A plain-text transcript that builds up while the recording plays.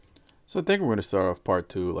So I think we're going to start off part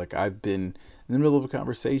two. Like I've been in the middle of a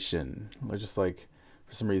conversation, or just like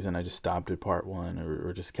for some reason I just stopped at part one,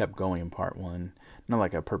 or just kept going in part one. Not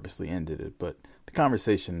like I purposely ended it, but the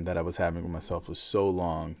conversation that I was having with myself was so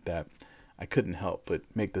long that I couldn't help but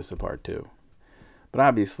make this a part two. But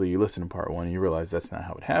obviously, you listen to part one and you realize that's not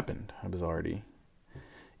how it happened. I was already,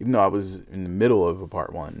 even though I was in the middle of a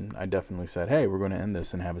part one, I definitely said, "Hey, we're going to end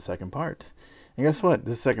this and have a second part." And guess what?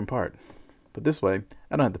 This is the second part. But this way,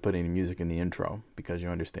 I don't have to put any music in the intro because you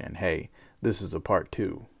understand, hey, this is a part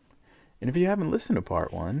two. And if you haven't listened to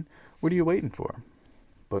part one, what are you waiting for?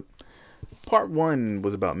 But part one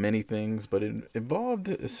was about many things, but it evolved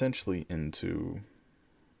essentially into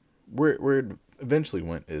where it eventually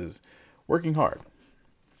went is working hard.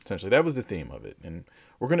 Essentially, that was the theme of it. And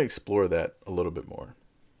we're going to explore that a little bit more.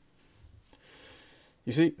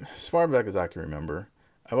 You see, as far back as I can remember,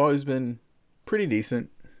 I've always been pretty decent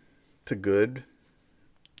to good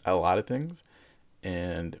at a lot of things,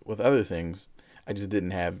 and with other things I just didn't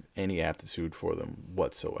have any aptitude for them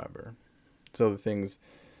whatsoever. So the things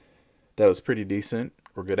that I was pretty decent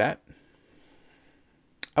or good at,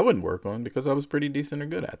 I wouldn't work on because I was pretty decent or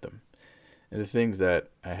good at them. And the things that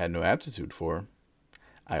I had no aptitude for,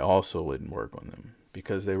 I also wouldn't work on them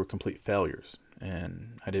because they were complete failures,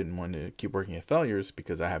 and I didn't want to keep working at failures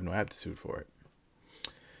because I have no aptitude for it.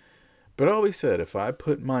 But I always said, if I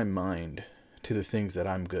put my mind to the things that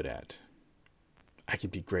I'm good at, I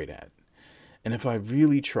could be great at. And if I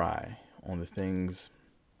really try on the things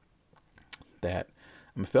that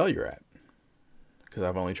I'm a failure at, because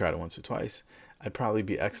I've only tried it once or twice, I'd probably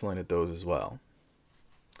be excellent at those as well.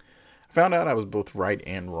 I found out I was both right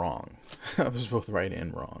and wrong. I was both right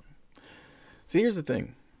and wrong. See, here's the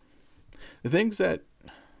thing. The things that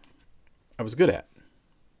I was good at,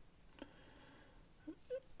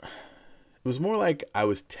 it was more like I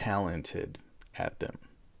was talented at them.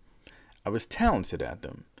 I was talented at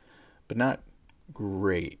them, but not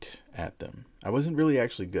great at them. I wasn't really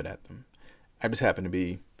actually good at them. I just happened to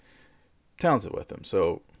be talented with them.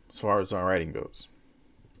 So as far as my writing goes,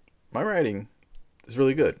 my writing is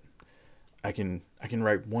really good. I can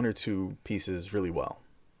write one or two pieces really well.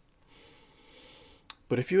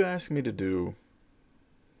 But if you ask me to do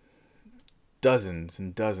dozens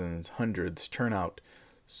and dozens, hundreds, churn out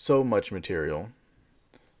so much material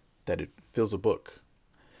that it fills a book,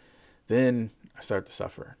 then I start to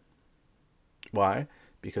suffer. Why?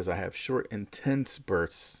 Because I have short, intense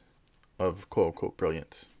bursts of quote-unquote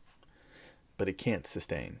brilliance. But it can't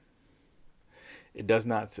sustain. It does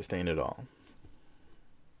not sustain at all.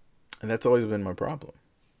 And that's always been my problem.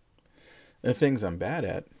 And the things I'm bad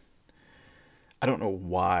at, I don't know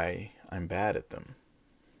why I'm bad at them.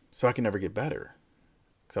 So I can never get better.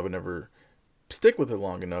 Because I would never stick with it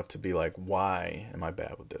long enough to be like, why am I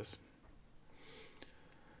bad with this?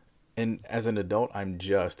 And as an adult, I'm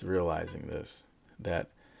just realizing this, that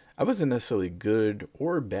I wasn't necessarily good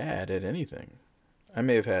or bad at anything. I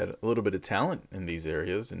may have had a little bit of talent in these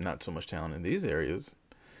areas and not so much talent in these areas.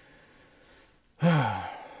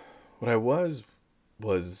 What I was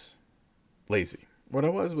lazy. What I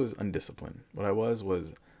was undisciplined. What I was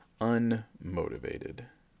unmotivated.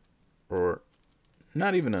 Or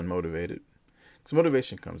not even unmotivated. Because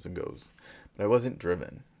motivation comes and goes. But I wasn't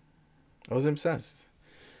driven. I was obsessed.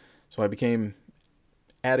 So I became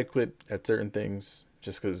adequate at certain things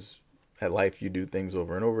just because at life you do things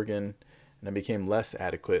over and over again. And I became less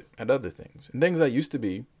adequate at other things. And things I used to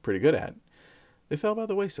be pretty good at, they fell by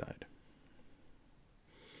the wayside.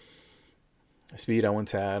 The speed I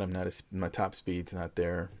once had, my top speed's not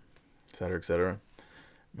there, etc., etc.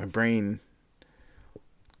 My brain,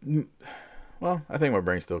 well, I think my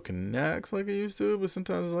brain still connects like it used to, but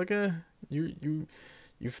sometimes it's like,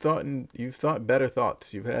 you've thought better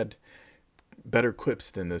thoughts. You've had better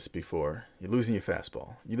quips than this before. You're losing your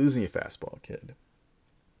fastball. You're losing your fastball, kid.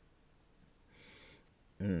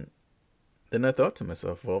 And then I thought to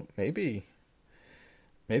myself, well, maybe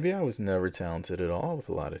I was never talented at all with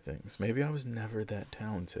a lot of things. Maybe I was never that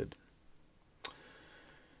talented.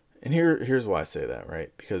 And here's why I say that,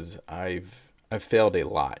 right? Because I've failed a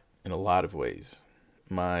lot in a lot of ways.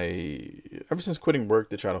 Ever since quitting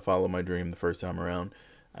work to try to follow my dream the first time around,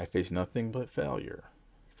 I faced nothing but failure.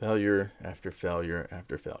 Failure after failure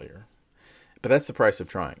after failure. But that's the price of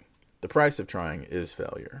trying. The price of trying is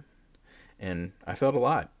failure. And I failed a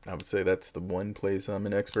lot. I would say that's the one place I'm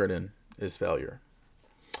an expert in, is failure.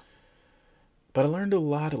 But I learned a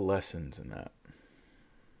lot of lessons in that.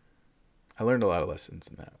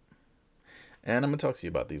 And I'm going to talk to you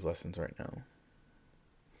about these lessons right now.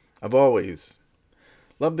 I've always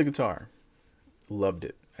loved the guitar. Loved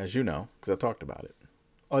it, as you know, because I've talked about it.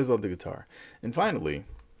 Always loved the guitar. And finally,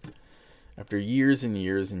 After years and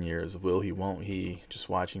years and years of will he, won't he, just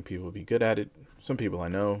watching people be good at it, some people I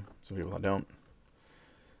know, some people I don't,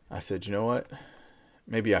 I said, you know what?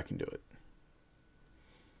 Maybe I can do it.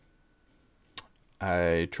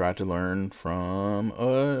 I tried to learn from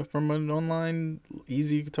an online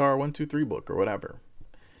easy guitar 1, 2, 3 book or whatever.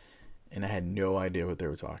 And I had no idea what they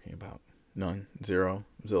were talking about. None. Zero.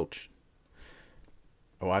 Zilch.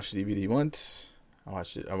 I watched the DVD once. I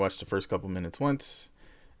watched the first couple minutes once,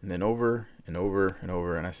 and then over and over and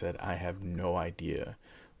over, and I said, I have no idea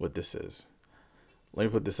what this is. Let me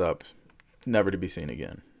put this up. Never to be seen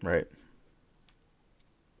again, right?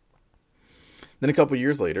 Then a couple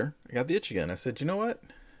years later, I got the itch again. I said, you know what?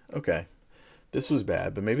 Okay, this was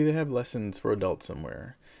bad, but maybe they have lessons for adults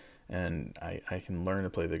somewhere, and I can learn to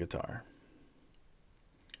play the guitar.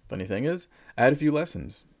 Funny thing is, I had a few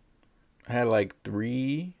lessons. I had like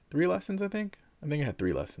three lessons, I think. I had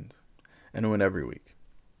 3 lessons, and I went every week.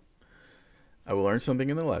 I would learn something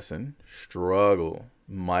in the lesson, struggle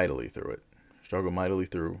mightily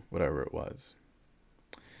through whatever it was.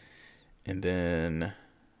 And then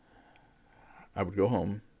I would go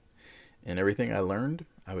home, and everything I learned,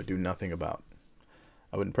 I would do nothing about.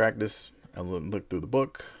 I wouldn't practice. I wouldn't look through the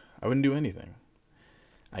book. I wouldn't do anything.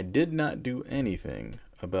 I did not do anything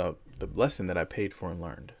about the lesson that I paid for and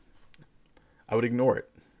learned. I would ignore it.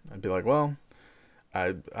 I'd be like, well,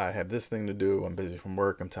 I have this thing to do. I'm busy from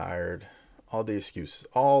work. I'm tired. All the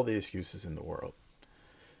excuses in the world.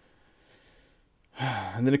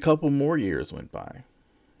 And then a couple more years went by.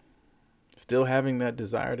 Still having that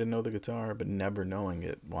desire to know the guitar, but never knowing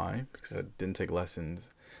it. Why? Because I didn't take lessons,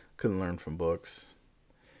 couldn't learn from books,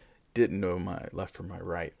 didn't know my left from my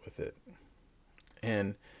right with it.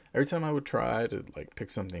 And every time I would try to like pick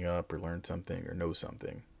something up or learn something or know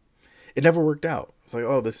something, it never worked out. It's like,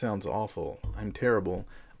 oh, this sounds awful. I'm terrible.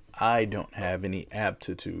 I don't have any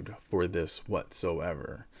aptitude for this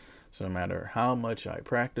whatsoever. So no matter how much I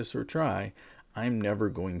practice or try, I'm never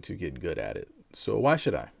going to get good at it. So why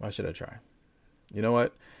should I? Why should I try? You know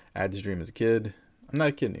what? I had this dream as a kid. I'm not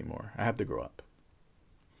a kid anymore. I have to grow up.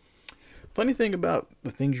 Funny thing about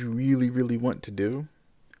the things you really, really want to do,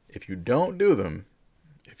 if you don't do them,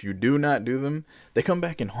 if you do not do them, they come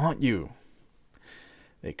back and haunt you.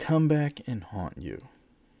 They come back and haunt you.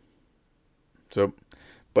 So,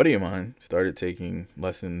 a buddy of mine started taking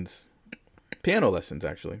lessons, piano lessons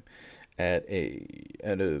actually, at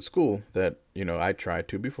a school that, you know, I tried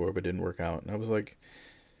to before but didn't work out. And I was like,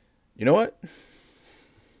 you know what?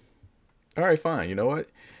 All right, fine. You know what?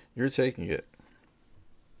 You're taking it.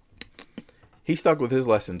 He stuck with his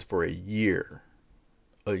lessons for a year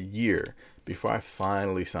before I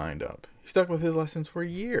finally signed up. He stuck with his lessons for a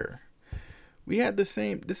year. We had the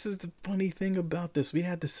same, this is the funny thing about this. We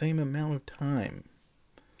had the same amount of time.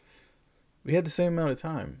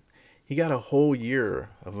 He got a whole year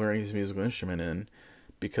of learning his musical instrument in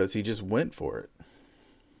because he just went for it.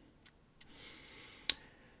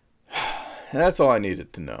 And that's all I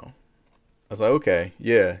needed to know. I was like, okay,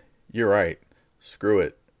 yeah, you're right. Screw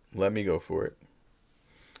it. Let me go for it.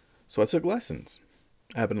 So I took lessons.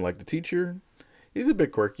 I happened to like the teacher. He's a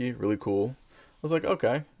bit quirky, really cool. I was like,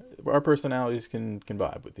 okay, our personalities can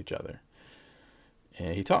vibe with each other.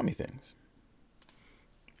 And he taught me things.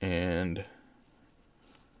 And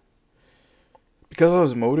because I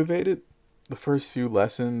was motivated, the first few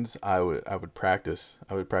lessons I would practice.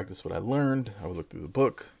 I would practice what I learned. I would look through the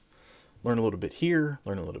book, learn a little bit here,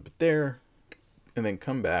 learn a little bit there, and then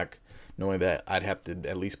come back knowing that I'd have to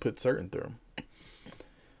at least put certain through.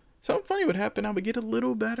 Something funny would happen. I would get a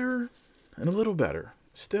little better and a little better.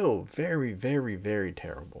 Still very, very, very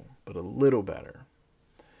terrible, but a little better.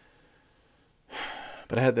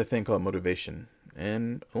 But I had that thing called motivation.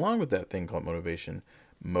 And along with that thing called motivation,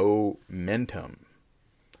 momentum.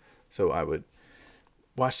 So I would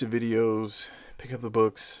watch the videos, pick up the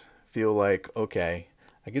books, feel like, okay,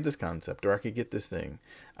 I get this concept, or I could get this thing.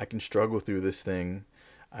 I can struggle through this thing.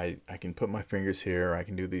 I can put my fingers here. I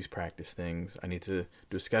can do these practice things. I need to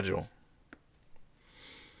do a schedule.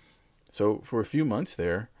 So for a few months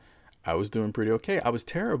there, I was doing pretty okay. I was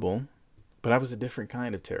terrible, but I was a different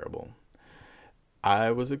kind of terrible.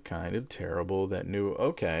 I was a kind of terrible that knew,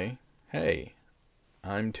 okay, hey,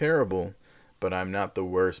 I'm terrible, but I'm not the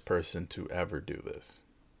worst person to ever do this.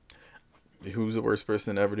 Who's the worst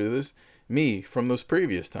person to ever do this? Me from those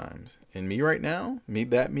previous times. And me right now, me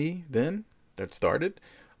then, that started,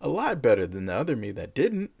 a lot better than the other me that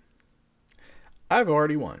didn't. I've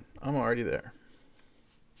already won. I'm already there.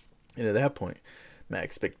 And at that point, my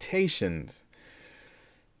expectations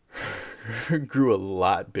grew a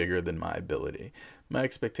lot bigger than my ability. My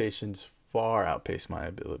expectations far outpaced my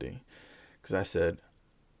ability. Because I said,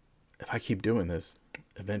 if I keep doing this,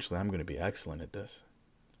 eventually I'm going to be excellent at this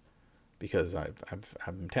because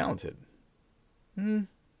I'm talented.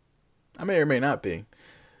 I may or may not be,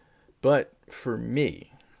 but for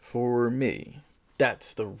me,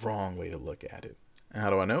 that's the wrong way to look at it. And how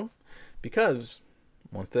do I know? Because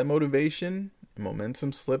once that motivation and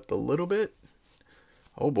momentum slipped a little bit,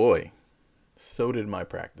 oh boy, so did my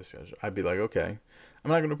practice schedule. I'd be like, okay,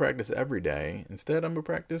 I'm not going to practice every day. Instead, I'm going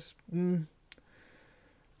to practice. Well,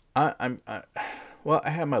 I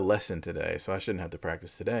had my lesson today, so I shouldn't have to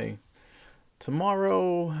practice today.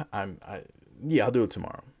 Tomorrow, I'll do it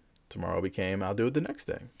tomorrow. Tomorrow I'll do it the next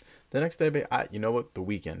day. The next day, you know what? The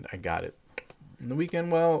weekend, I got it. In the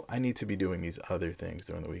weekend, well, I need to be doing these other things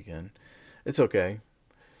during the weekend. It's okay.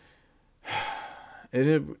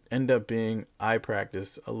 It ended up being I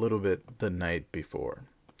practiced a little bit the night before.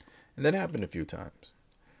 And that happened a few times.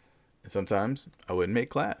 And sometimes I wouldn't make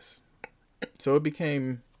class. So it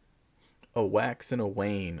became a wax and a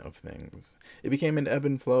wane of things. It became an ebb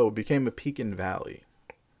and flow. It became a peak and valley.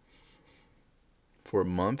 For a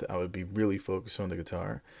month, I would be really focused on the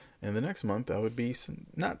guitar. And the next month, I would be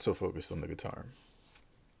not so focused on the guitar.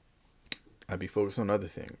 I'd be focused on other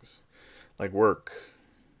things, like work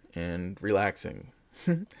and relaxing,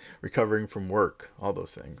 recovering from work, all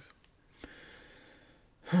those things.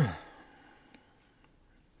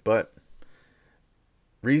 But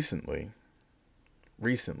recently,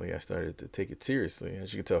 I started to take it seriously,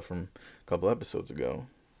 as you can tell from a couple episodes ago.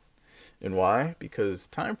 And why? Because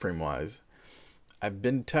time frame wise, I've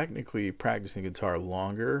been technically practicing guitar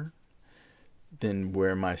longer than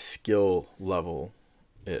where my skill level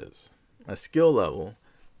is. My skill level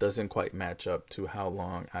doesn't quite match up to how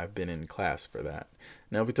long I've been in class for that.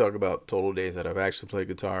 Now, if we talk about total days that I've actually played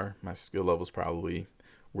guitar, my skill level is probably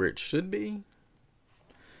where it should be.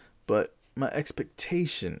 But my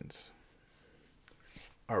expectations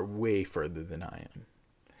are way further than I am.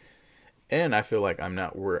 And I feel like I'm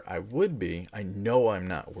not where I would be. I know I'm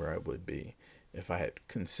not where I would be if I had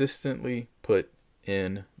consistently put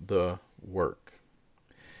in the work.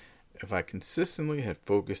 If I consistently had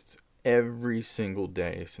focused every single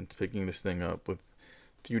day since picking this thing up with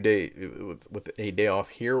a day off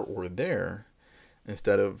here or there,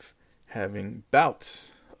 instead of having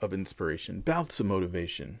bouts of inspiration, bouts of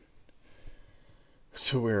motivation,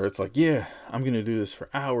 to where it's like, yeah, I'm going to do this for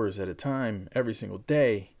hours at a time every single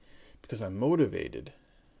day because I'm motivated.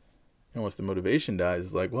 And once the motivation dies,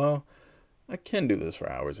 it's like, well, I can do this for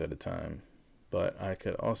hours at a time, but I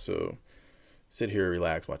could also sit here,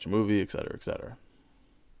 relax, watch a movie, etc., etc.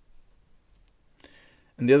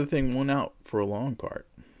 And the other thing won out for a long part.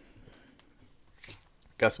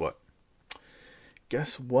 Guess what?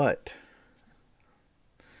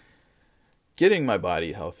 Getting my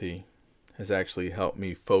body healthy has actually helped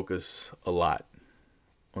me focus a lot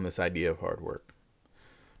on this idea of hard work.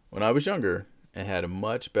 When I was younger and had a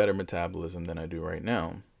much better metabolism than I do right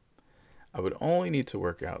now, I would only need to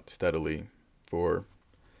work out steadily for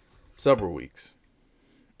several weeks.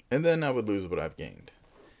 And then I would lose what I've gained.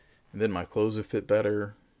 And then my clothes would fit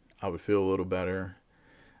better. I would feel a little better.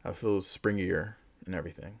 I feel springier and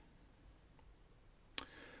everything.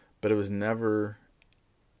 But it was never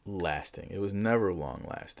lasting. It was never long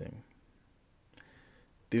lasting.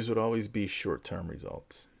 These would always be short-term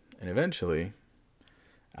results. And eventually,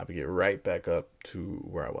 I would get right back up to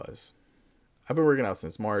where I was. I've been working out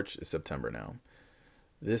since March. It's September now.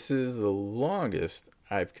 This is the longest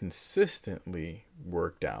I've consistently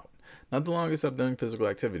worked out. Not the longest I've done physical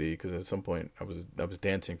activity, because at some point I was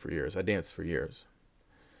dancing for years. I danced for years.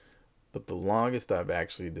 But the longest I've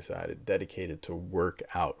actually dedicated to work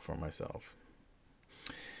out for myself.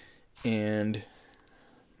 And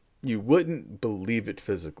you wouldn't believe it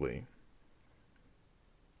physically.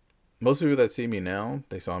 Most people that see me now,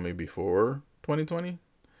 they saw me before 2020.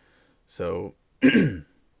 So,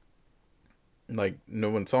 like, no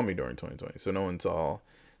one saw me during 2020. So no one saw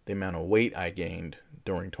the amount of weight I gained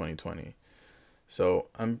during 2020. So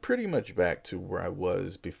I'm pretty much back to where I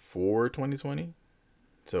was before 2020.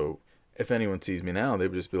 So if anyone sees me now, they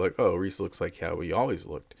would just be like, oh, Reese looks like how he always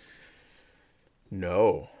looked.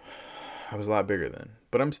 No, I was a lot bigger then.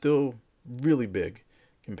 But I'm still really big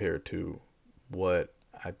compared to what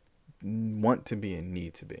I want to be and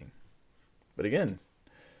need to be. But again,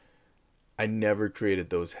 I never created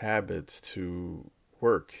those habits to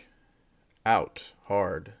work out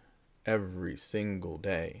hard every single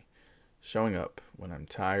day. Showing up when I'm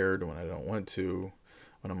tired, when I don't want to,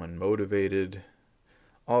 when I'm unmotivated,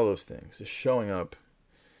 all those things. Just showing up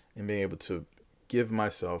and being able to give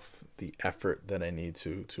myself the effort that I need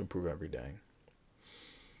to improve every day.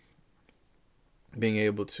 Being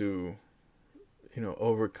able to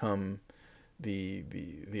overcome the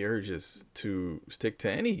urges to stick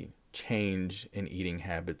to any change in eating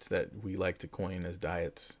habits that we like to coin as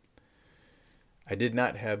diets. I did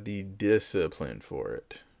not have the discipline for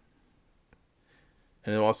it.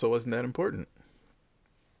 And it also wasn't that important.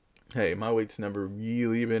 Hey, my weight's never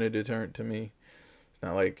really been a deterrent to me. It's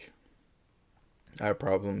not like I have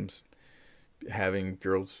problems having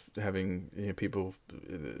people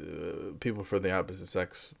for the opposite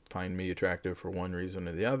sex find me attractive for one reason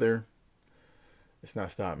or the other. It's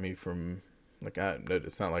not stopped me from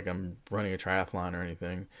it's not like I'm running a triathlon or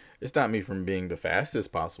anything. It stopped me from being the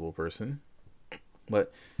fastest possible person,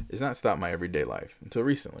 but it's not stopped my everyday life until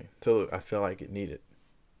recently, until I felt like it needed.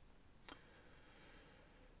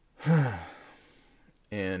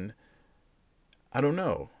 And I don't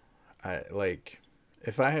know.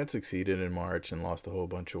 If I had succeeded in March and lost a whole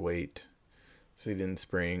bunch of weight, succeeded in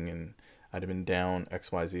spring, and I'd have been down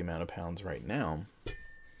XYZ amount of pounds right now,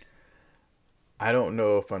 I don't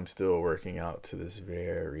know if I'm still working out to this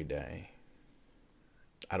very day.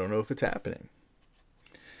 I don't know if it's happening.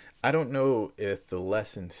 I don't know if the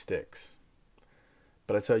lesson sticks.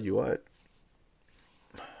 But I tell you what,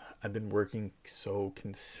 I've been working so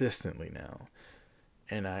consistently now.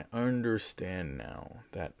 And I understand now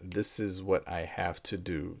that this is what I have to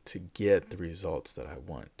do to get the results that I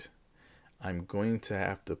want. I'm going to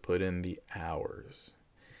have to put in the hours.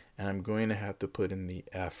 And I'm going to have to put in the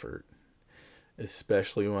effort.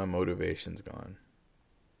 Especially when my motivation's gone.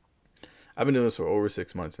 I've been doing this for over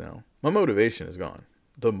 6 months now. My motivation is gone.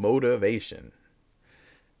 The motivation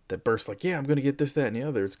that bursts I'm going to get this, that, and the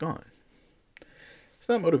other, it's gone. It's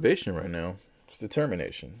not motivation right now. It's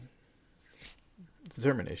determination. It's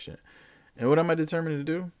determination. And what am I determined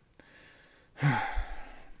to do?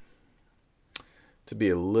 To be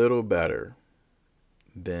a little better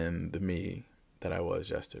than the me that I was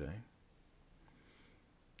yesterday.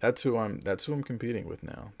 That's who I'm competing with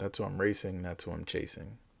now. That's who I'm racing. That's who I'm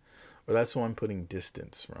chasing. Or that's who I'm putting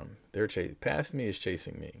distance from. Past me is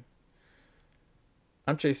chasing me.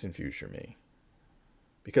 I'm chasing future me.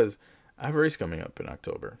 Because I have a race coming up in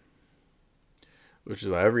October. Which is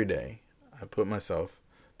why every day I put myself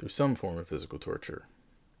through some form of physical torture.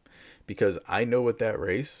 Because I know with that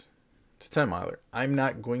race, it's a 10-miler. I'm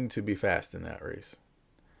not going to be fast in that race.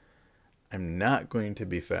 I'm not going to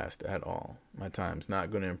be fast at all. My time's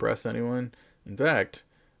not going to impress anyone. In fact,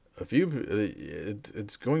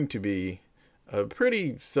 it's going to be a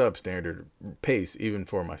pretty substandard pace even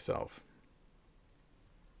for myself.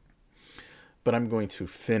 But I'm going to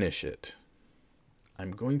finish it.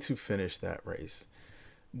 I'm going to finish that race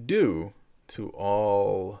due to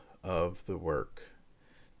all of the work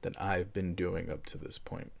that I've been doing up to this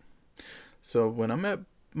point. So when I'm at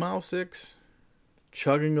mile 6,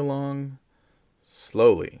 chugging along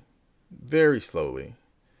slowly, very slowly,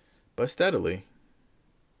 but steadily,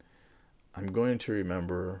 I'm going to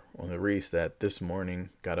remember on the race that this morning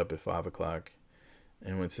got up at 5 o'clock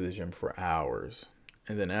and went to the gym for hours.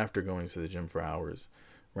 And then after going to the gym for hours,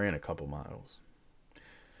 ran a couple miles.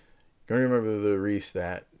 Going to remember the Reese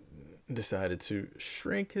that decided to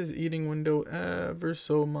shrink his eating window ever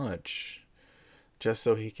so much just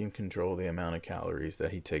so he can control the amount of calories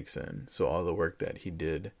that he takes in. So all the work that he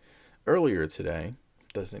did earlier today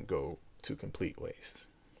doesn't go to complete waste.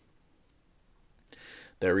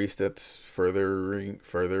 That Reese that's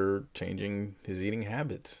further changing his eating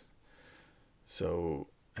habits. So,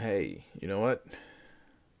 hey, you know what?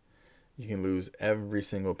 You can lose every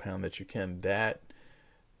single pound that you can. That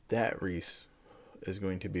Reese is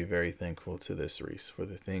going to be very thankful to this Reese for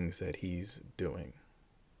the things that he's doing.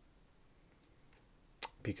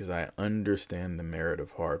 Because I understand the merit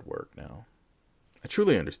of hard work now. I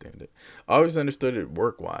truly understand it. I always understood it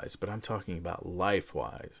work-wise, but I'm talking about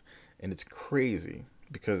life-wise. And it's crazy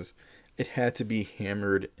because it had to be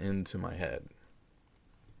hammered into my head.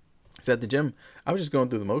 So at the gym, I was just going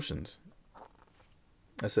through the motions.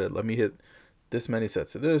 I said, let me hit this many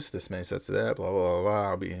sets of this many sets of that, blah, blah, blah, blah.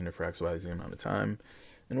 I'll be in here for XYZ amount of time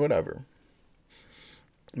and whatever.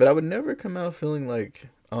 But I would never come out feeling like,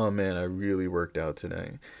 oh man, I really worked out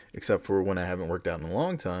today. Except for when I haven't worked out in a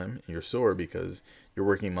long time and you're sore because you're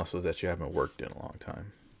working muscles that you haven't worked in a long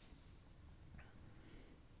time.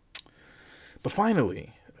 But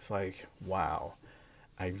finally, it's like, wow,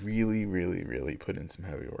 I really, really, really put in some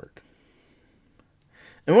heavy work.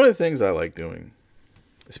 And one of the things I like doing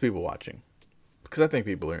is people watching. Because I think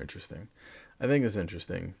people are interesting. I think it's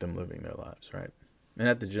interesting them living their lives, right? And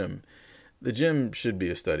at the gym should be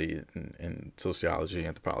a study in sociology,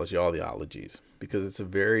 anthropology, all the ologies. Because it's a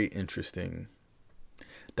very interesting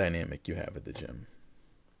dynamic you have at the gym.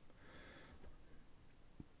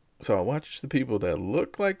 So I watch the people that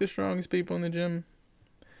look like the strongest people in the gym,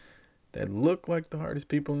 that look like the hardest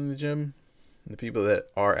people in the gym, and the people that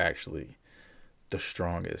are actually the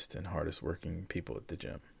strongest and hardest working people at the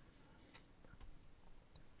gym.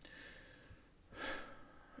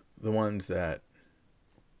 The ones that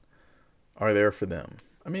are there for them.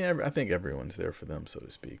 I mean, I think everyone's there for them, so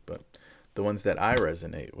to speak, but the ones that I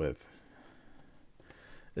resonate with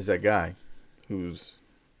is that guy who's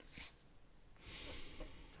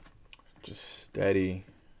just steady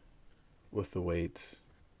with the weights,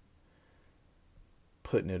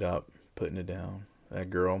 putting it up, putting it down.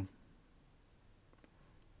 That girl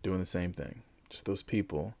doing the same thing. Just those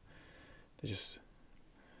people, they just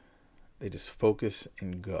focus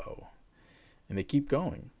and go. And they keep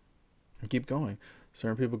going. And keep going.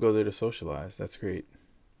 Certain people go there to socialize. That's great.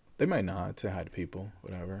 They might not say hi to people,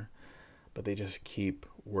 whatever. But they just keep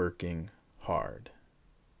working hard.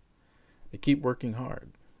 They keep working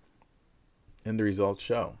hard. And the results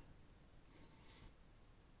show.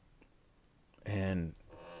 And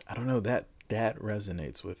I don't know, that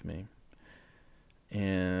resonates with me.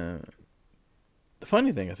 And the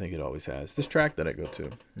funny thing I think it always has, this track that I go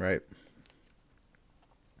to, right?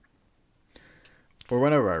 Or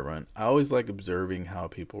whenever I run, I always like observing how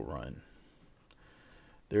people run.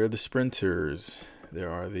 There are the sprinters.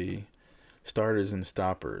 There are the starters and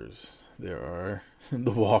stoppers. There are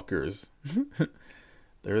the walkers.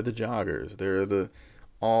 There are the joggers. There are the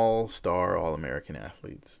all-star, all-American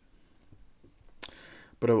athletes.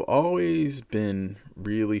 But I've always been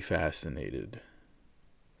really fascinated,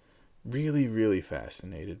 really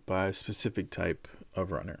fascinated by a specific type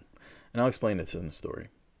of runner. And I'll explain this in the story.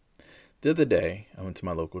 The other day, I went to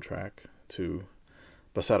my local track to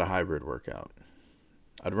bust out a hybrid workout.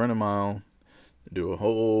 I'd run a mile, do a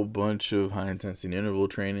whole bunch of high-intensity interval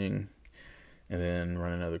training, and then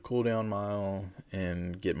run another cool-down mile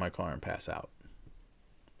and get in my car and pass out.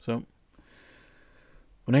 So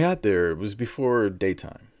when I got there, it was before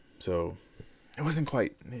daytime. So it wasn't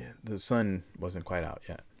quite, the sun wasn't quite out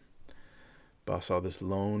yet. But I saw this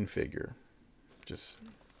lone figure, just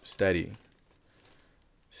steady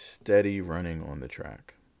running on the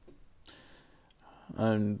track.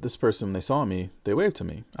 And this person, when they saw me, they waved to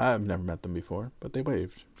me. I've never met them before, but they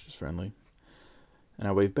waved, just friendly. And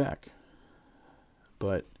I waved back.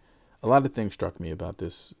 But a lot of things struck me about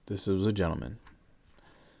this. This was a gentleman.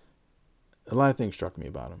 A lot of things struck me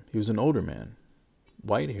about him. He was an older man,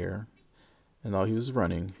 white hair, and while he was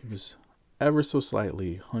running, he was ever so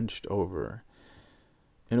slightly hunched over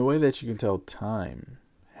in a way that you can tell time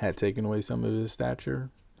had taken away some of his stature,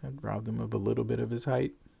 had robbed him of a little bit of his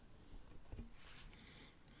height.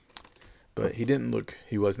 But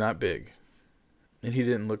he was not big, and he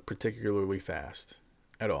didn't look particularly fast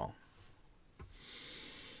at all.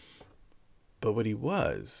 But what he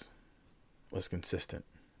was consistent.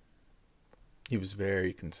 He was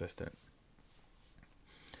very consistent.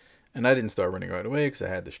 And I didn't start running right away because I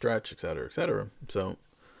had to stretch, etc., etc. So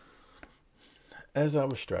as I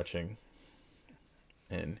was stretching,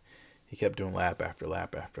 and he kept doing lap after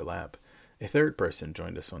lap after lap, a third person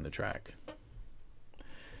joined us on the track.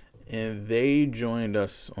 And they joined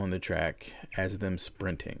us on the track as them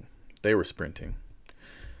sprinting. They were sprinting.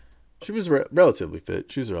 She was relatively fit.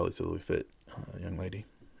 She was a relatively fit young lady.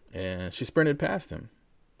 And she sprinted past him.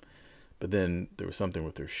 But then there was something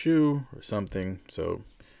with her shoe or something. So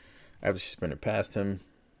after she sprinted past him,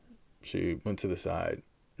 she went to the side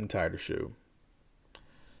and tied her shoe.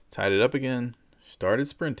 Tied it up again, started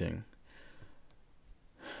sprinting.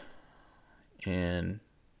 And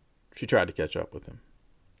she tried to catch up with him.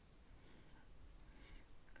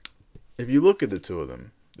 If you look at the two of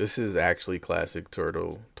them, this is actually classic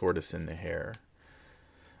tortoise in the hare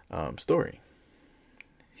story.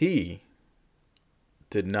 He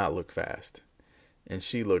did not look fast, and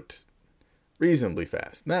she looked reasonably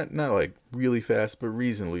fast. Not like really fast, but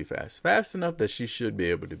reasonably fast. Fast enough that she should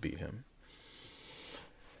be able to beat him.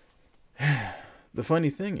 The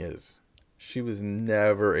funny thing is, she was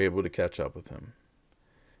never able to catch up with him.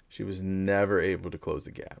 She was never able to close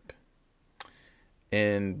the gap.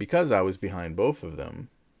 And because I was behind both of them,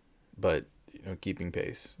 but keeping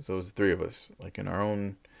pace, so it was the three of us, like in our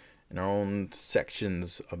own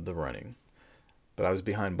sections of the running. But I was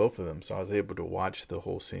behind both of them, so I was able to watch the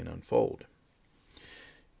whole scene unfold.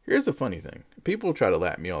 Here's the funny thing: people try to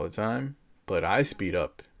lap me all the time, but I speed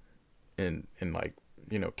up and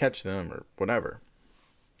catch them or whatever.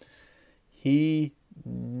 He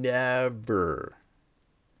never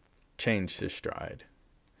changed his stride.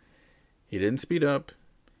 He didn't speed up.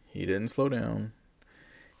 He didn't slow down.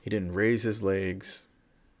 He didn't raise his legs.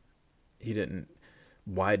 He didn't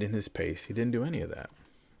widen his pace. He didn't do any of that.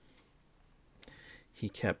 he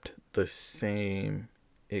kept the same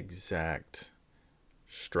exact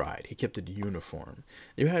stride. He kept it uniform.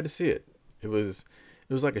 You had to see it. It was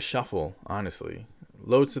like a shuffle, honestly.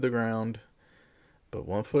 Low to the ground, but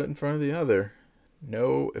one foot in front of the other.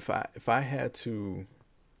 No, if I had to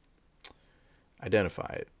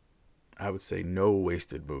identify it, I would say no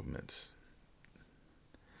wasted movements.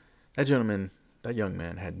 That young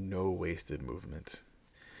man had no wasted movements.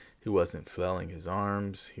 He wasn't flailing his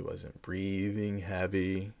arms. He wasn't breathing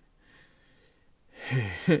heavy.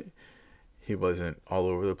 He wasn't all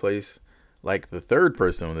over the place like the third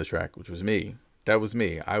person on the track, which was me. That was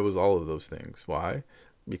me. I was all of those things. Why?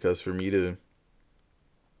 Because for me to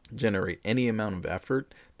generate any amount of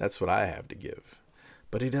effort, that's what I have to give.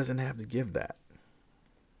 But he doesn't have to give that.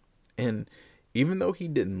 And even though he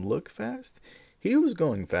didn't look fast, he was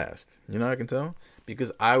going fast. You know how I can tell?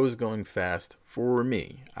 Because I was going fast for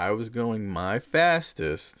me. I was going my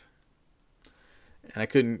fastest.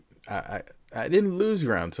 And I didn't lose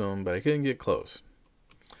ground to him, but I couldn't get close.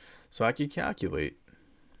 So I could calculate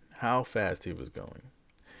how fast he was going.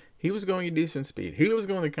 He was going a decent speed. He was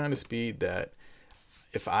going the kind of speed that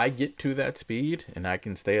if I get to that speed and I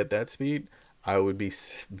can stay at that speed, I would be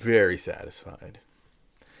very satisfied.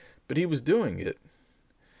 But he was doing it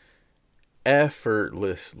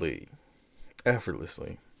effortlessly.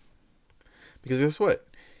 Because guess what?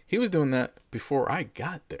 He was doing that before I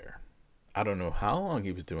got there. I don't know how long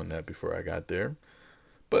he was doing that before I got there,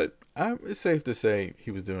 but it's safe to say he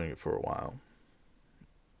was doing it for a while.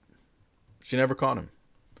 She never caught him.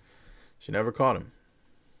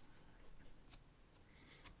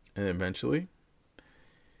 And eventually,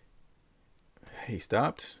 he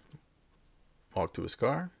stopped, walked to his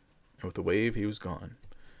car, and with a wave, he was gone.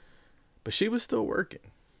 But she was still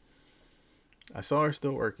working. I saw her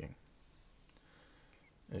still working.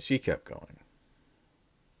 And she kept going.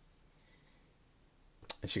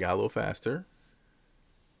 And she got a little faster.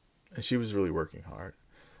 And she was really working hard.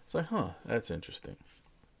 It's like, that's interesting.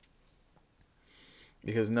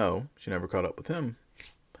 Because no, she never caught up with him.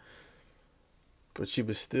 But she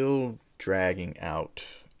was still dragging out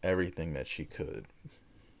everything that she could.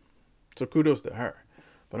 So kudos to her.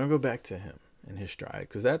 But I'll go back to him and his stride.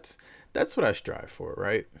 Because that's what I strive for,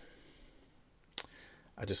 right?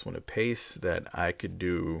 I just want a pace that I could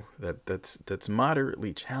do that's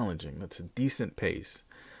moderately challenging. That's a decent pace,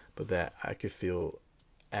 but that I could feel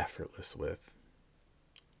effortless with.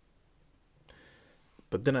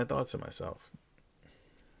 But then I thought to myself,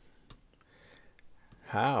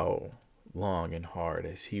 how long and hard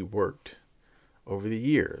has he worked over the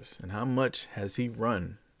years? And how much has he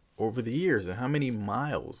run over the years? And how many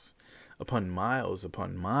miles upon miles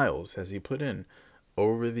upon miles has he put in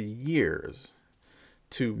over the years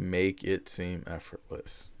to make it seem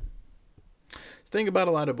effortless? Think about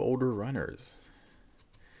a lot of older runners.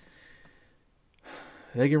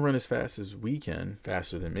 They can run as fast as we can,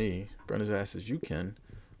 faster than me, run as fast as you can,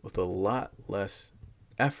 with a lot less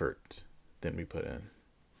effort than we put in.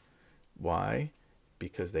 Why?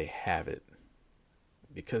 Because they have it.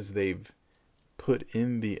 Because they've put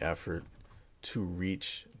in the effort to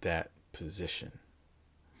reach that position.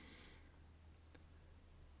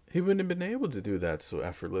 He wouldn't have been able to do that so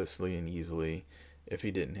effortlessly and easily if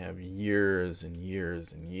he didn't have years and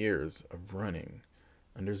years and years of running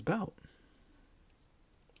under his belt.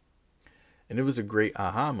 And it was a great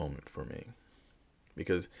aha moment for me.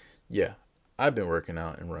 Because, yeah, I've been working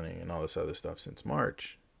out and running and all this other stuff since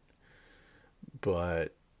March.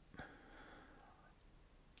 But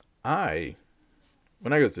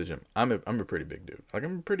when I go to the gym, I'm a pretty big dude.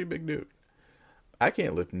 I'm a pretty big dude. I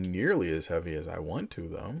can't lift nearly as heavy as I want to,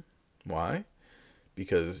 though. Why?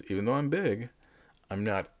 Because even though I'm big, I'm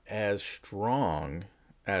not as strong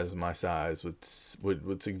as my size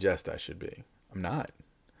would suggest I should be. I'm not.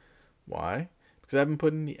 Why? Because I haven't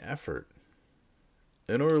put in the effort.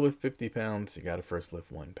 In order to lift 50 pounds, you got to first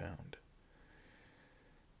lift 1 pound.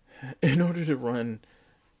 In order to run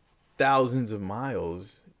thousands of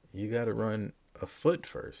miles, you got to run a foot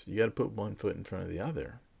first. You got to put 1 foot in front of the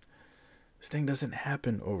other. This thing doesn't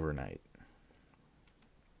happen overnight.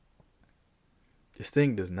 This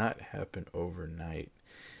thing does not happen overnight.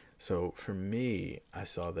 So for me, I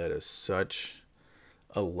saw that as such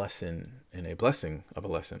a lesson and a blessing of a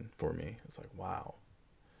lesson for me. It's like, wow.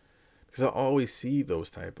 Because I always see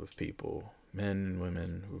those type of people, men and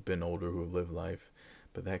women who've been older, who have lived life,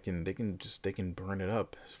 but they can burn it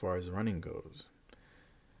up as far as running goes.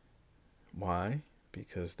 Why?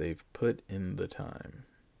 Because they've put in the time.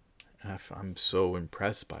 And I'm so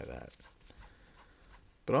impressed by that.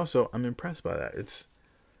 But also, I'm impressed by that.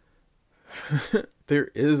 There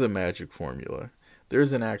is a magic formula.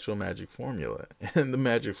 There's an actual magic formula, and the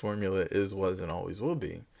magic formula is, was, and always will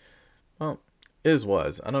be. Well, is,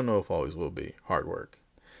 was. I don't know if always will be. Hard work.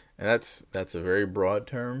 And that's a very broad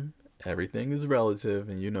term. Everything is relative,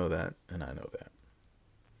 and you know that, and I know that.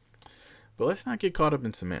 But let's not get caught up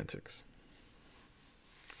in semantics.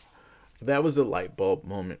 That was a light bulb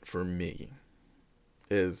moment for me.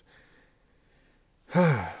 Is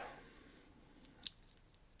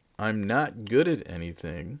I'm not good at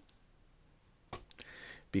anything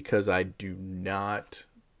because I do not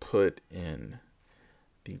put in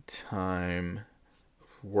the time,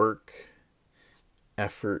 work,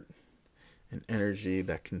 effort, and energy,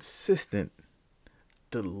 that consistent,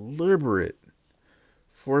 deliberate,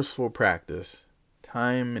 forceful practice,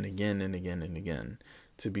 time and again and again and again,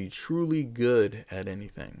 to be truly good at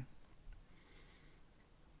anything.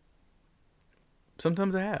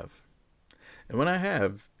 Sometimes I have. And when I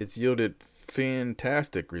have, it's yielded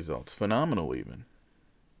fantastic results, phenomenal even.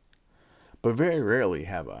 But very rarely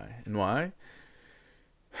have I. And why?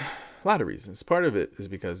 A lot of reasons. Part of it is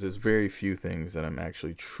because there's very few things that I'm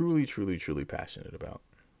actually truly, truly, truly passionate about.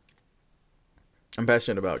 I'm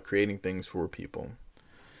passionate about creating things for people.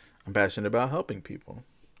 I'm passionate about helping people.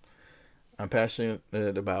 I'm passionate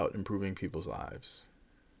about improving people's lives.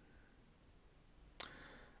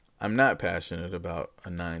 I'm not passionate about a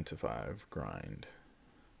 9-to-5 grind.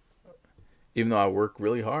 Even though I work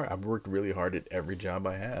really hard, I've worked really hard at every job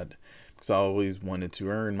I had because I always wanted to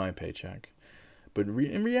earn my paycheck. But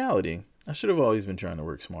in reality, I should have always been trying to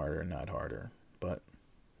work smarter and not harder. But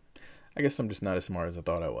I guess I'm just not as smart as I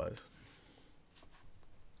thought I was.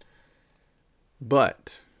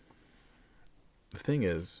 But the thing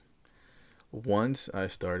is, once I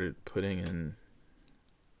started putting in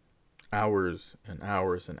hours and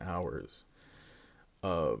hours and hours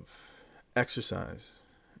of exercise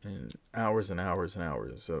and hours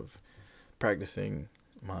of practicing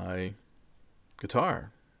my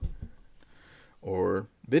guitar or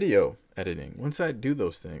video editing, once I do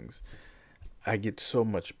those things, I get so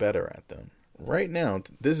much better at them. Right now,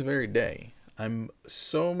 this very day, I'm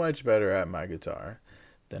so much better at my guitar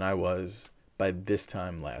than I was by this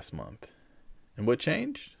time last month. And what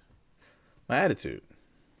changed? My attitude.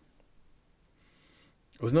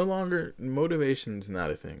 It was no longer, motivation's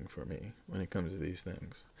not a thing for me when it comes to these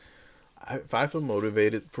things. If I feel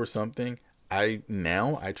motivated for something, I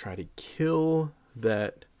try to kill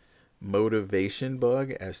that motivation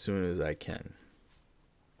bug as soon as I can.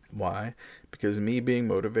 Why? Because me being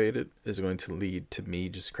motivated is going to lead to me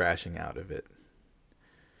just crashing out of it.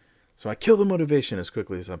 So I kill the motivation as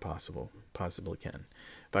quickly as I possibly can.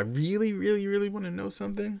 If I really, really, really want to know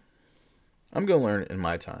something, I'm going to learn it in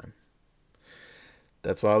my time.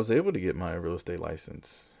 That's why I was able to get my real estate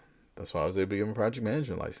license. That's why I was able to get my project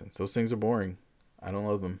management license. Those things are boring. I don't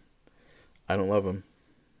love them.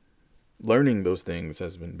 Learning those things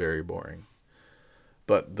has been very boring.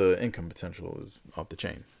 But the income potential is off the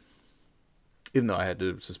chain. Even though I had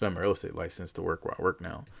to suspend my real estate license to work where I work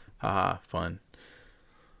now. Haha, fun.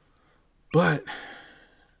 But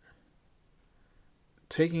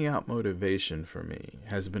taking out motivation for me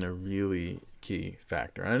has been a really key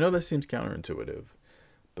factor. And I know that seems counterintuitive,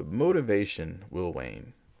 but motivation will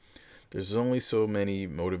wane. There's only so many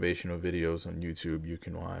motivational videos on YouTube you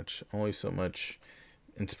can watch. Only so much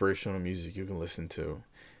inspirational music you can listen to.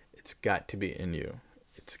 It's got to be in you.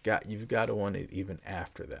 You've got to want it even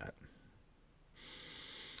after that.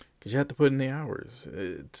 Because you have to put in the hours.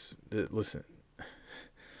 Listen,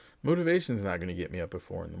 motivation's not going to get me up at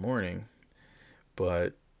 4 a.m,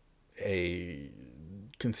 but a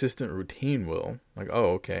consistent routine will. Like,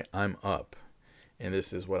 oh, okay, I'm up, and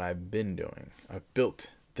this is what I've been doing. I've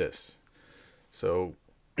built this. So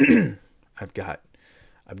I've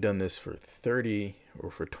done this for 30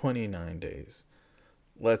 or for 29 days.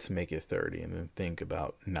 Let's make it 30 and then think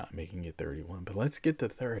about not making it 31. But let's get to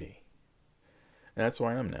 30. And that's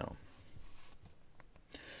where I am now.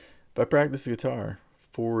 If I practice the guitar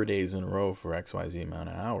 4 days in a row for XYZ amount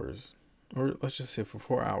of hours, or let's just say for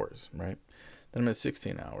 4 hours, right? Then I'm at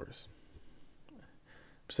 16 hours. I'm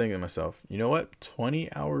just thinking to myself, you know what?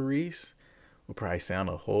 20-hour Reese will probably sound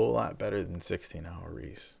a whole lot better than 16-hour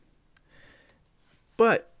Reese.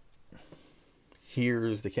 But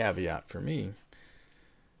here's the caveat for me.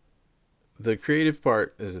 The creative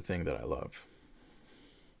part is the thing that I love.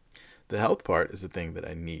 The health part is the thing that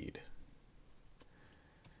I need.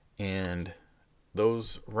 And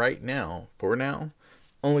those right now, for now,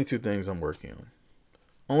 only 2 things I'm working on.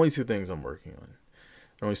 There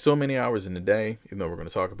are only so many hours in the day, even though we're going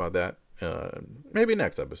to talk about that maybe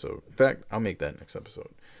next episode. In fact, I'll make that next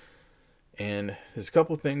episode. And there's a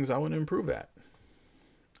couple things I want to improve at.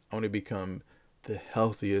 I want to become the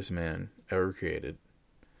healthiest man ever created,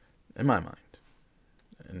 in my mind.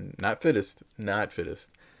 And not fittest, not fittest.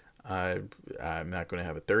 I'm not going to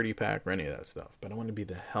have a 30 pack or any of that stuff, but I want to be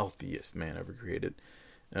the healthiest man ever created.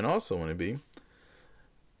 And also want to be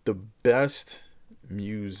the best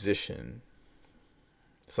musician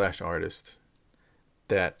 / artist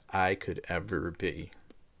that I could ever be.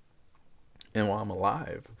 And while I'm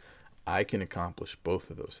alive, I can accomplish both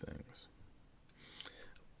of those things.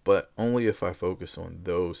 But only if I focus on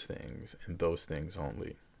those things and those things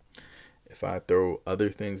only. If I throw other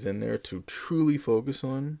things in there to truly focus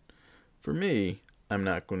on, for me, I'm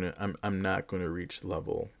not gonna reach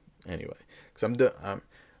level anyway. Because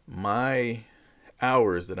my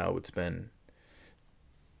hours that I would spend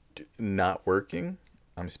not working,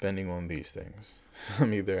 I'm spending on these things.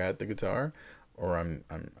 I'm either at the guitar or I'm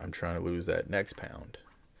trying to lose that next pound,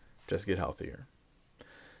 just get healthier.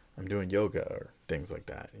 I'm doing yoga or things like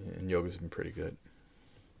that, and yoga's been pretty good.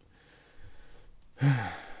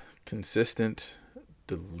 Consistent,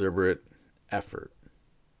 deliberate effort.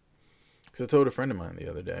 Because I told a friend of mine the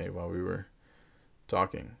other day while we were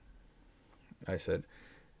talking, I said,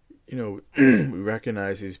 we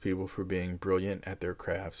recognize these people for being brilliant at their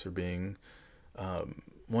crafts, or being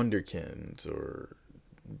wonderkins or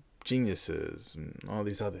geniuses and all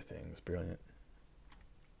these other things. Brilliant.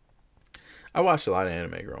 I watched a lot of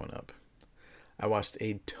anime growing up. I watched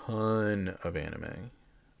a ton of anime.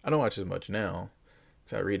 I don't watch as much now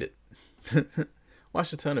because I read it.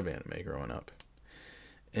 Watched a ton of anime growing up.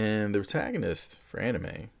 And the protagonist for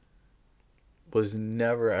anime was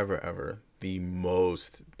never, ever, ever the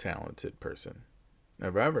most talented person.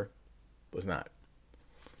 Never, ever. Was not.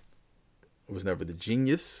 It was never the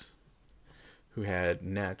genius who had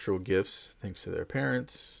natural gifts thanks to their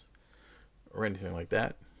parents or anything like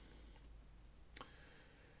that.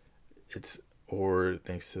 Or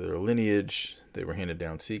thanks to their lineage, they were handed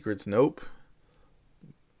down secrets. Nope.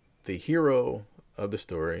 The hero of the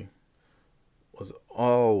story was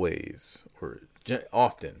always, or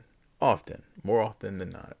often, more often than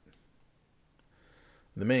not,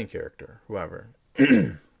 the main character, whoever.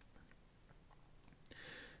 They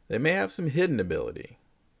may have some hidden ability,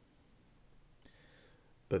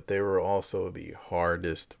 but they were also the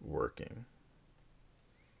hardest working.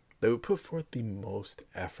 They would put forth the most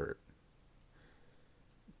effort.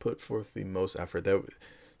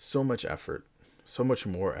 So much effort, so much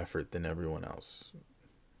more effort than everyone else.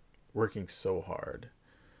 Working so hard,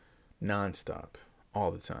 nonstop, all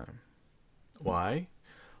the time. Why?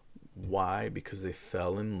 Why? Because they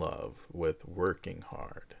fell in love with working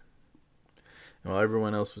hard. And while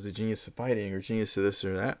everyone else was a genius of fighting, or genius of this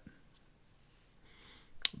or that,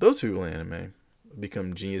 those people in anime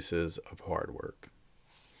become geniuses of hard work.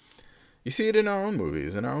 You see it in our own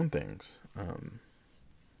movies, in our own things.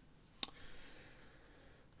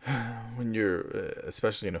 When you're,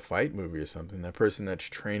 especially in a fight movie or something, that person that's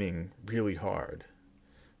training really hard,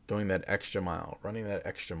 going that extra mile, running that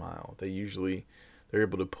extra mile, they're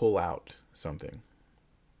able to pull out something.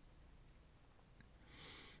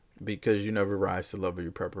 Because you never rise to the level of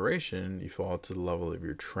your preparation, you fall to the level of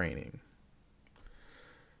your training.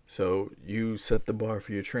 So you set the bar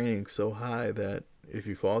for your training so high that if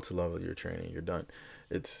you fall to the level of your training, you're done.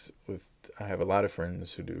 I have a lot of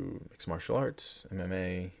friends who do mixed martial arts,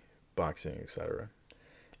 MMA, boxing, etc.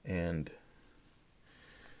 And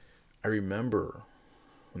I remember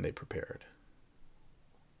when they prepared.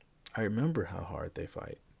 I remember how hard they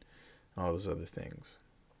fight. All those other things.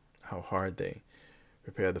 How hard they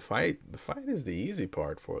prepare the fight. The fight is the easy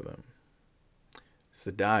part for them. It's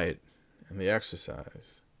the diet and the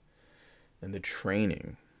exercise and the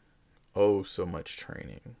training. Oh, so much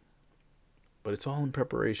training. But it's all in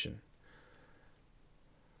preparation.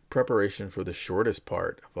 Preparation for the shortest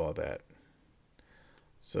part of all that.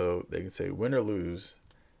 So they can say, win or lose,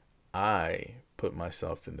 I put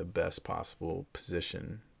myself in the best possible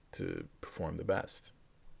position to perform the best.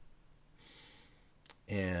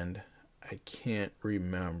 And I can't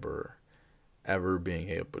remember ever being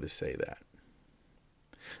able to say that.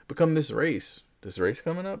 Become this race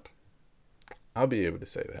coming up, I'll be able to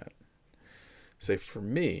say that. Say for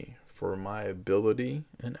me, for my ability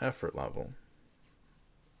and effort level,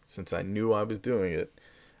 since I knew I was doing it,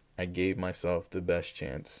 I gave myself the best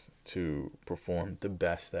chance to perform the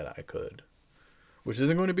best that I could. Which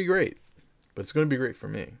isn't going to be great, but it's going to be great for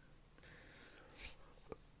me.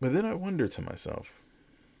 But then I wonder to myself,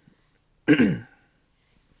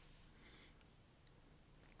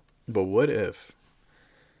 but what if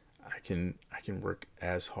I can work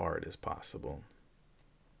as hard as possible,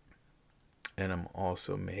 and I'm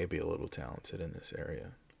also maybe a little talented in this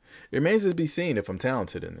area? It remains to be seen if I'm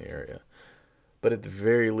talented in the area. But at the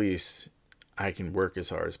very least, I can work as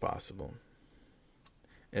hard as possible.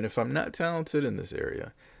 And if I'm not talented in this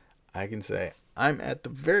area, I can say I'm at the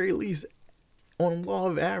very least, on law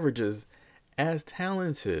of averages, as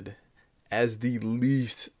talented as the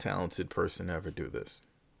least talented person to ever do this.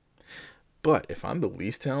 But if I'm the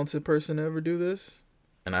least talented person to ever do this,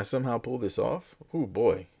 and I somehow pull this off, ooh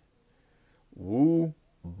boy. Woo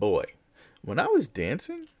boy. When I was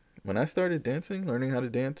dancing, when I started dancing, learning how to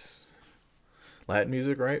dance Latin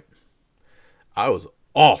music, right? I was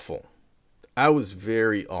awful. I was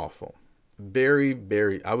very awful.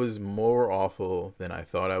 I was more awful than I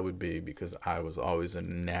thought I would be because I was always a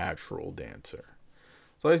natural dancer.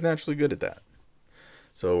 So I was naturally good at that.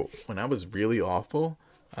 So when I was really awful,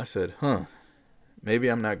 I said, maybe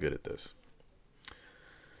I'm not good at this.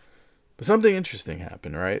 But something interesting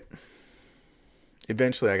happened, right?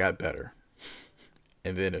 Eventually I got better.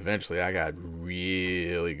 And then eventually I got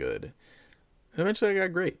really good. Eventually I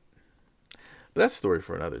got great. But that's a story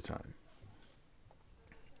for another time.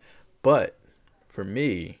 But for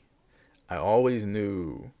me, I always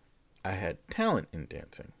knew I had talent in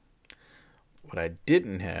dancing. What I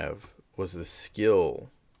didn't have was the skill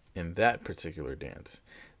in that particular dance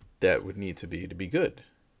that would need to be good.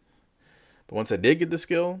 But once I did get the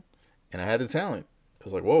skill and I had the talent, I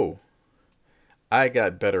was like, whoa, I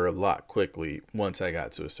got better a lot quickly once I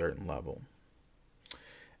got to a certain level.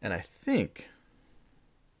 And I think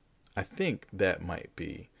that might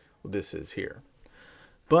be what this is here.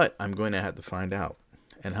 But I'm going to have to find out.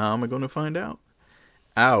 And how am I going to find out?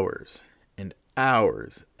 Hours and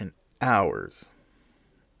hours and hours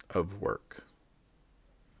of work.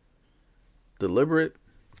 Deliberate,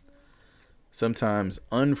 sometimes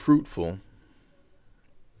unfruitful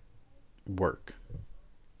work.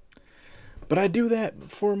 But I do that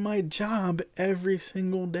for my job every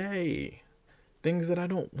single day. Things that I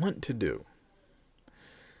don't want to do.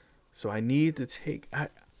 So I need to take,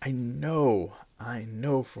 I know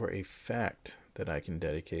for a fact that I can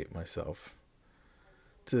dedicate myself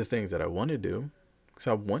to the things that I want to do because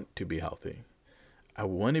I want to be healthy. I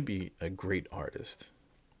want to be a great artist.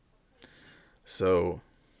 So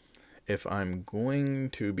if I'm going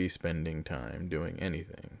to be spending time doing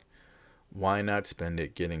anything, why not spend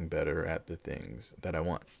it getting better at the things that I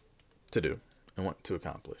want to do and want to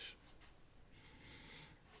accomplish?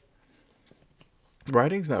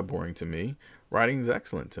 Writing's not boring to me. Writing's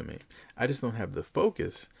excellent to me. I just don't have the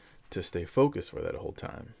focus to stay focused for that whole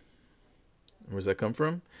time. Where does that come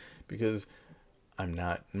from? Because I'm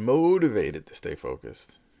not motivated to stay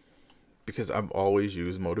focused. Because I've always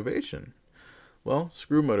used motivation. Well,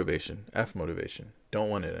 screw motivation. F motivation. Don't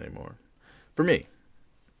want it anymore. For me,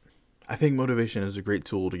 I think motivation is a great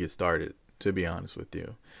tool to get started, to be honest with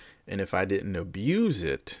you. And if I didn't abuse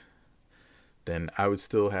it, then I would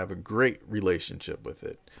still have a great relationship with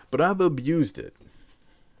it. But I've abused it.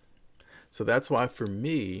 So that's why for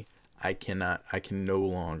me, I can no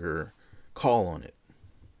longer call on it.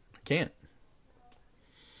 I can't.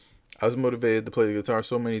 I was motivated to play the guitar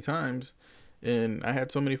so many times and I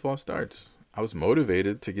had so many false starts. I was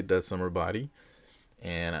motivated to get that summer body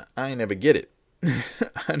and I ain't never get it.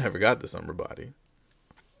 I never got the summer body.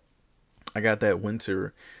 I got that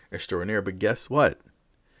winter extraordinaire, but guess what?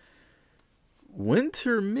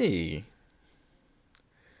 Winter me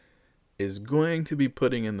is going to be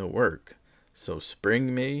putting in the work so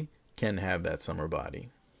spring me can have that summer body.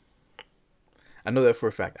 I know that for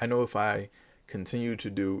a fact. I know if I continue to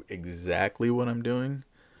do exactly what I'm doing,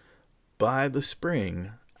 by the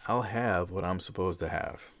spring, I'll have what I'm supposed to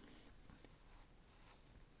have.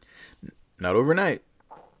 Not overnight.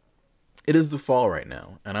 It is the fall right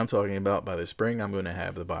now, and I'm talking about by the spring, I'm going to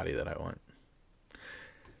have the body that I want.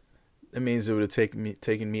 That means it would have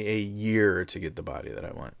taken me a year to get the body that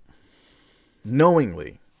I want.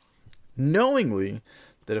 Knowingly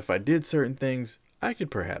that if I did certain things, I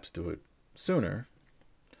could perhaps do it sooner.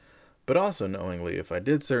 But also knowingly, if I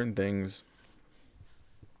did certain things,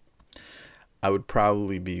 I would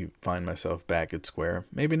probably find myself back at square.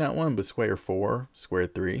 Maybe not 1, but square 4, square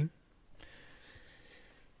 3.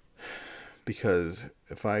 Because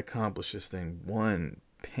if I accomplish this thing one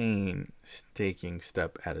painstaking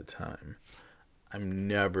step at a time, I'm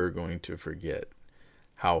never going to forget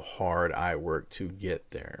how hard I worked to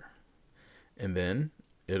get there. And then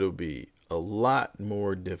it'll be a lot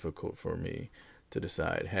more difficult for me to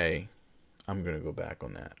decide, hey, I'm going to go back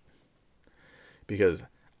on that. Because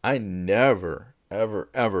I never, ever,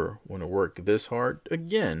 ever want to work this hard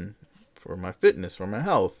again for my fitness, for my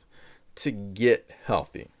health, to get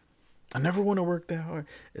healthy. I never want to work that hard.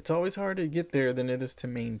 It's always harder to get there than it is to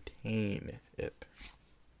maintain it.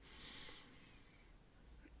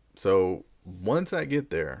 So once I get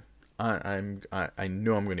there, I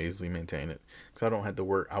know I'm going to easily maintain it because I don't have to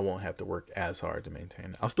work. I won't have to work as hard to maintain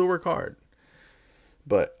it. I'll still work hard,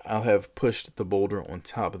 but I'll have pushed the boulder on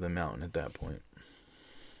top of the mountain at that point.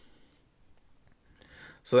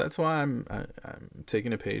 So that's why I'm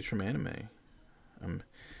taking a page from anime. I'm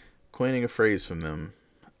coining a phrase from them.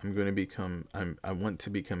 I want to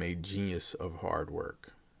become a genius of hard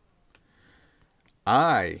work.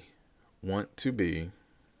 I want to be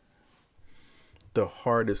the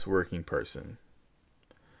hardest working person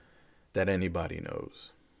that anybody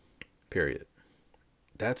knows. Period.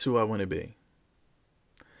 That's who I want to be.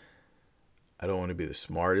 I don't want to be the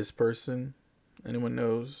smartest person anyone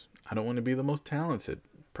knows. I don't want to be the most talented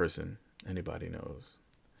person anybody knows.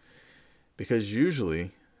 Because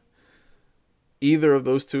usually, either of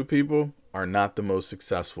those two people are not the most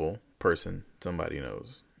successful person somebody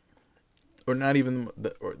knows. Or not even,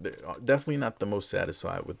 or they're definitely not the most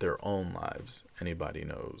satisfied with their own lives anybody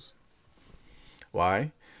knows.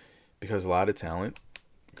 Why? Because a lot of talent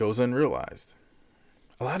goes unrealized.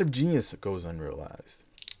 A lot of genius goes unrealized.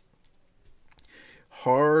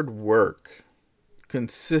 Hard work,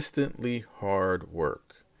 consistently hard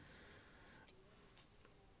work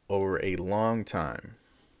over a long time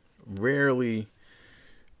rarely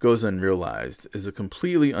goes unrealized is a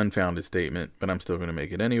completely unfounded statement, but I'm still going to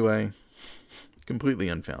make it anyway. Completely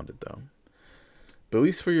unfounded, though. But at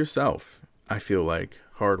least for yourself, I feel like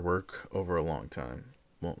hard work over a long time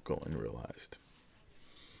won't go unrealized.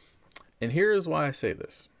 And here is why I say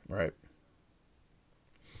this, right?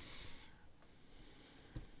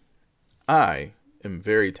 I am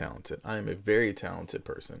very talented. I am a very talented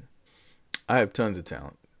person. I have tons of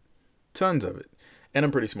talent. Tons of it. And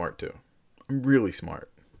I'm pretty smart, too. I'm really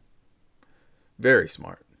smart. Very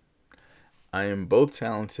smart. I am both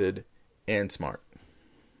talented and smart.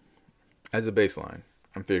 As a baseline,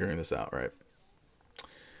 I'm figuring this out, right?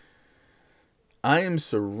 I am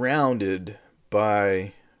surrounded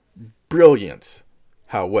by brilliance.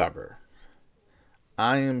 However,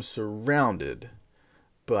 I am surrounded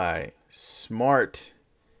by smart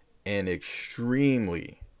and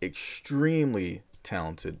extremely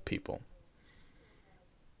talented people.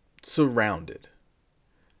 Surrounded.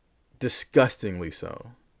 Disgustingly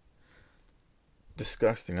so.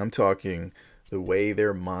 Disgusting. I'm talking the way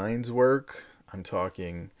their minds work. I'm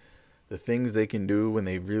talking the things they can do when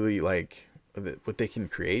they really like what they can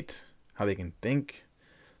create, how they can think,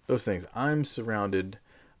 those things. I'm surrounded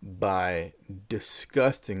by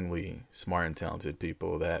disgustingly smart and talented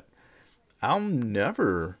people that I'll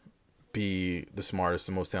never be the smartest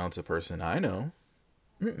and most talented person I know.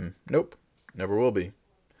 Nope. Never will be.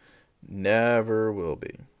 Never will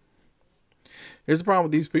be. Here's the problem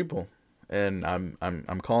with these people, and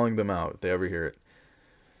I'm calling them out if they ever hear it.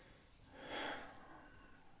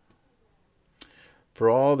 For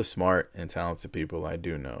all the smart and talented people I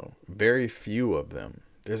do know, very few of them,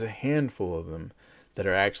 there's a handful of them that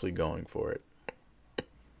are actually going for it.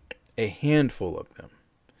 A handful of them.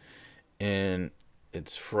 And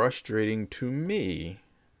it's frustrating to me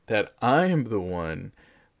that I'm the one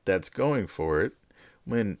that's going for it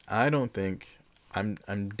when I don't think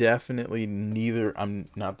I'm definitely neither. I'm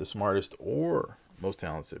not the smartest or most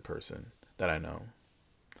talented person that I know.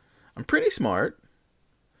 I'm pretty smart.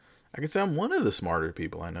 I can say I'm one of the smarter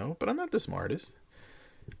people I know, but I'm not the smartest.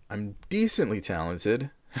 I'm decently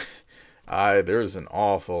talented. There's an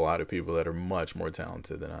awful lot of people that are much more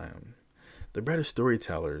talented than I am. They're better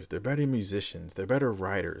storytellers. They're better musicians. They're better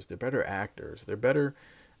writers. They're better actors. They're better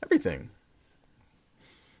everything.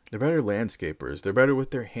 They're better landscapers. They're better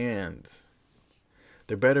with their hands.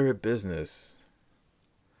 They're better at business.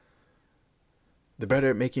 They're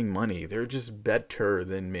better at making money. They're just better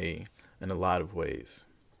than me in a lot of ways.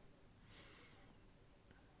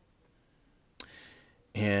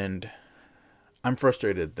 And I'm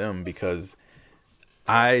frustrated at them because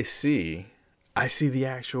I see the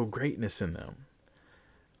actual greatness in them.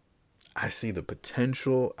 I see the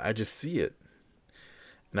potential. I just see it.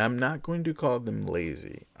 And I'm not going to call them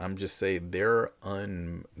lazy. I'm just saying they've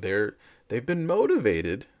been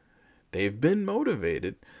motivated. They've been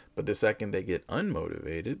motivated, but the second they get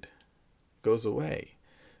unmotivated, goes away.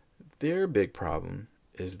 Their big problem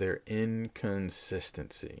is their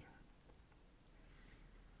inconsistency.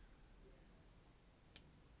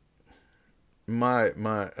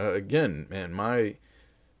 Again, man,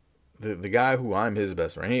 the guy who I'm his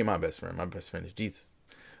best friend, he ain't my best friend. My best friend is Jesus.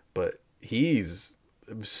 But he's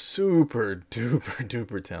super duper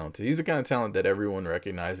duper talented. He's the kind of talent that everyone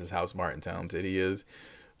recognizes how smart and talented he is,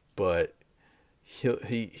 but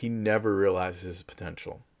he never realizes his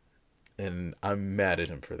potential, and I'm mad at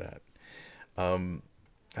him for that.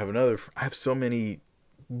 I have so many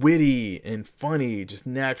witty and funny, just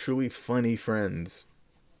naturally funny friends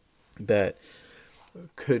that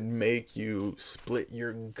could make you split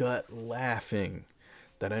your gut laughing,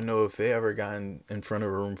 that I know if they ever got in front of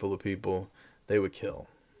a room full of people, they would kill.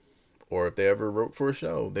 Or if they ever wrote for a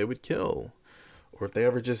show, they would kill. Or if they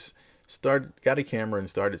ever just got a camera and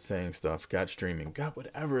started saying stuff, got streaming, got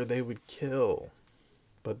whatever, they would kill.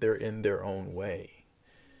 But they're in their own way.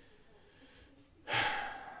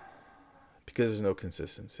 Because there's no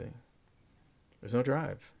consistency. There's no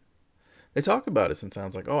drive. They talk about it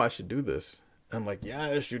sometimes like, oh, I should do this. I'm like, yeah,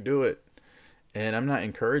 I should do it. And I'm not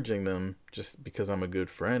encouraging them just because I'm a good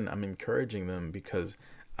friend. I'm encouraging them because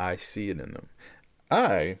I see it in them.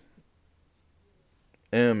 I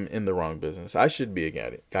am in the wrong business. I should be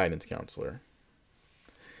a guidance counselor.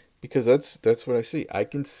 Because that's what I see. I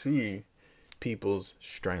can see people's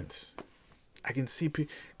strengths. I can see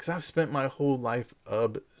people, because I've spent my whole life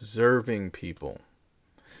observing people.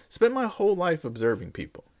 Spent my whole life observing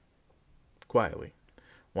people. Quietly.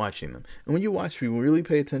 Watching them. And when you watch people, really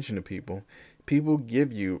pay attention to people, people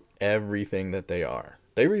give you everything that they are.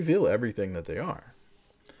 They reveal everything that they are.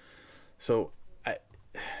 So it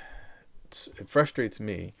frustrates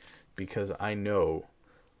me because I know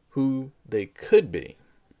who they could be.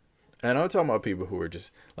 And I'm talking about people who are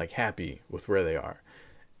just like happy with where they are.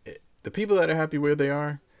 The people that are happy where they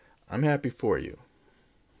are, I'm happy for you.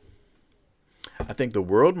 I think the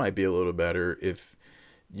world might be a little better if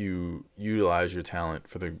you utilize your talent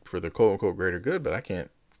for the quote unquote greater good, but I can't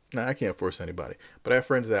force anybody. But I have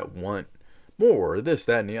friends that want more, or this,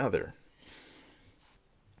 that, and the other.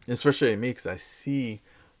 It's frustrating me because I see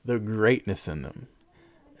the greatness in them.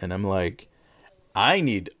 And I'm like, I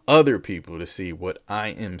need other people to see what I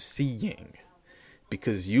am seeing.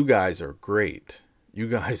 Because you guys are great. You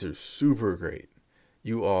guys are super great.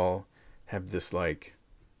 You all have this like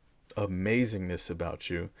amazingness about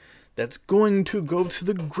you that's going to go to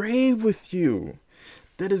the grave with you.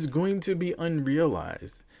 That is going to be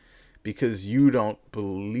unrealized because you don't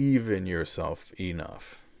believe in yourself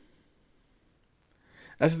enough.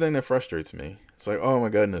 That's the thing that frustrates me. It's like, oh my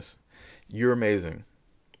goodness, you're amazing.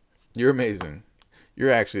 You're amazing.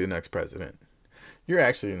 You're actually the next president. You're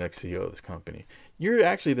actually the next CEO of this company. You're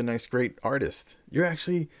actually the next great artist. You're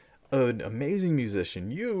actually an amazing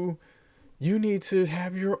musician. You need to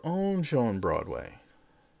have your own show on Broadway.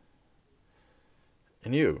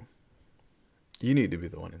 And you need to be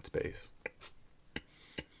the one in space.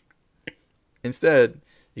 Instead,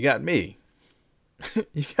 you got me.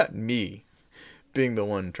 You got me being the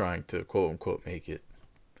one trying to quote unquote make it.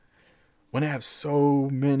 When I have so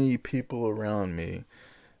many people around me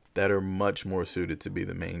that are much more suited to be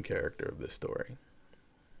the main character of this story.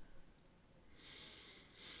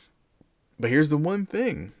 But here's the one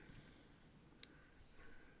thing.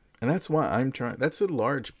 And that's why that's a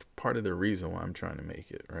large part of the reason why I'm trying to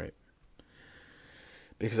make it, right?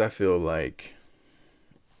 Because I feel like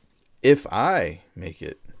if I make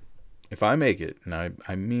it, and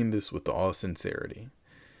I mean this with all sincerity,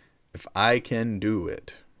 if I can do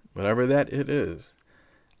it, whatever that it is,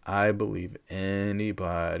 I believe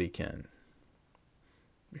anybody can.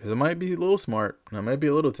 Because I might be a little smart, and I might be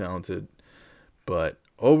a little talented, but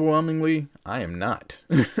overwhelmingly, I am not.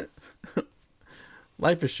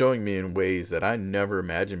 Life is showing me in ways that I never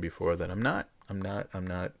imagined before that I'm not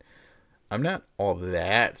all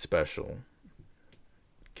that special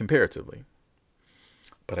comparatively.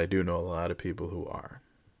 But I do know a lot of people who are.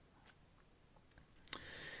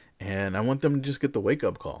 And I want them to just get the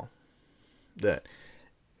wake-up call. That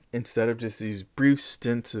instead of just these brief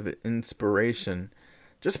stints of inspiration,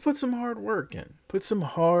 just put some hard work in. Put some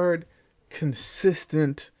hard,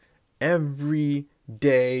 consistent,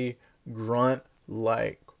 everyday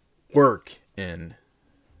grunt-like work in.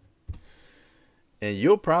 And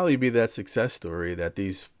you'll probably be that success story that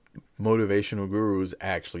these motivational gurus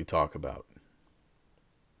actually talk about.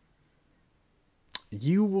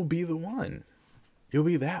 You will be the one. You'll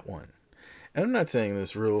be that one. And I'm not saying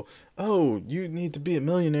this real, oh, you need to be a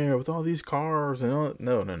millionaire with all these cars and all.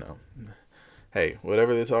 No. Hey,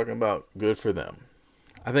 whatever they're talking about, good for them.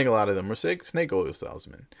 I think a lot of them are snake oil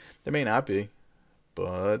salesmen. They may not be,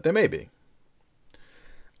 but they may be.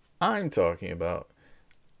 I'm talking about,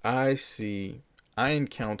 I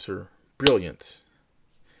encounter brilliance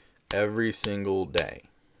every single day.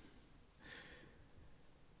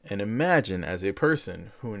 And imagine as a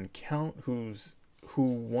person who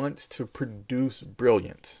wants to produce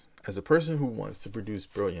brilliance,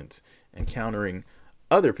 encountering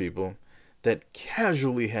other people that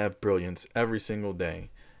casually have brilliance every single day,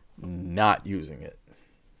 not using it.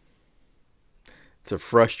 It's a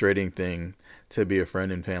frustrating thing to be a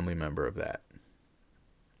friend and family member of that.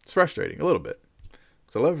 It's frustrating a little bit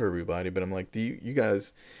because I love everybody, but I'm like, you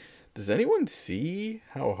guys, does anyone see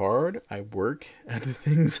how hard I work at the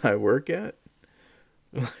things I work at?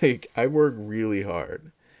 Like, I work really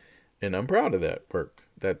hard, and I'm proud of that work.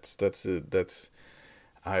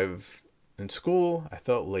 I've, in school, I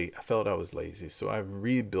felt I was lazy. So I've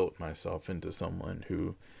rebuilt myself into someone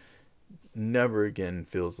who never again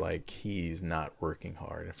feels like he's not working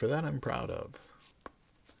hard. And for that, I'm proud of.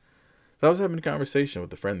 So I was having a conversation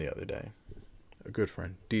with a friend the other day, a good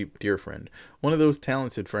friend, dear friend, one of those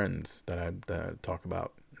talented friends that I talk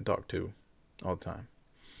about and talk to all the time.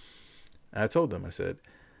 And I told them, I said,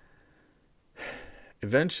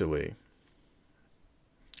 eventually,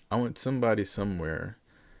 I want somebody somewhere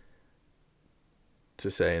to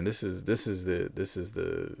say, and this is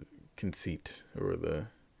the conceit or the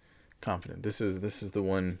confidence. This is the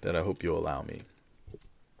one that I hope you'll allow me.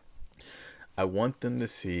 I want them to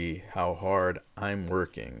see how hard I'm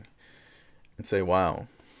working and say, wow,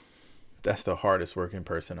 that's the hardest working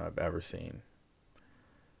person I've ever seen.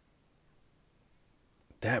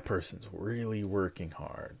 That person's really working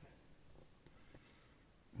hard.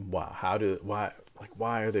 Wow, how are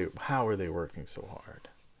they working so hard?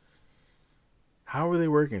 How are they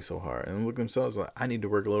working so hard? And look themselves like, I need to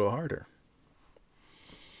work a little harder.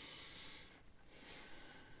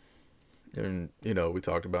 And, we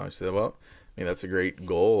talked about it. She said, well, that's a great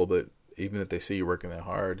goal, but even if they see you working that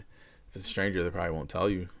hard, if it's a stranger, they probably won't tell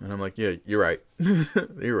you. And I'm like, yeah, you're right.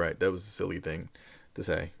 You're right. That was a silly thing to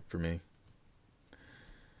say for me.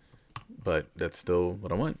 But that's still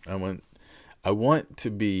what I want. I want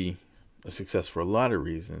to be a success for a lot of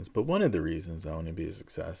reasons, but one of the reasons I want to be a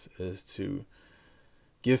success is to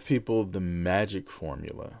give people the magic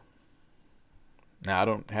formula. Now, I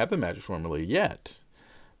don't have the magic formula yet,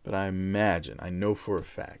 but I know for a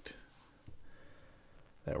fact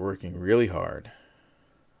that working really hard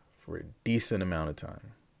for a decent amount of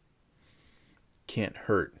time can't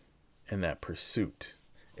hurt in that pursuit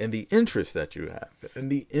and the interest that you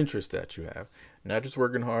have. Not just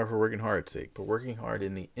working hard for working hard's sake, but working hard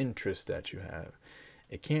in the interest that you have.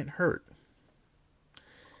 It can't hurt.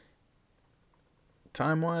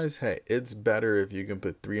 Time-wise, hey, it's better if you can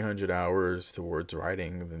put 300 hours towards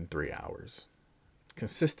writing than 3 hours.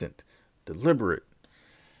 Consistent, deliberate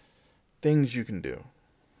things you can do.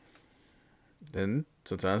 Then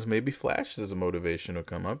sometimes maybe flashes of motivation will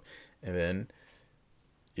come up, and then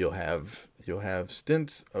you'll have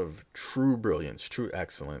stints of true brilliance, true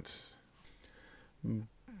excellence.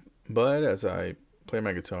 But as I play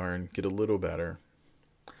my guitar and get a little better,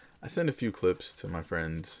 I send a few clips to my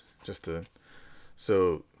friends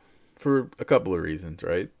for a couple of reasons,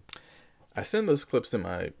 right? I send those clips to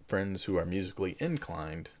my friends who are musically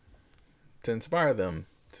inclined to inspire them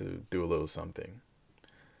to do a little something.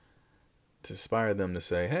 To inspire them to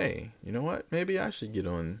say, hey, you know what? Maybe I should get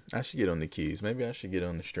on the keys. Maybe I should get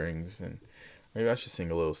on the strings, and maybe I should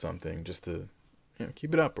sing a little something just to,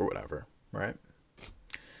 keep it up or whatever, right?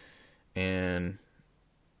 And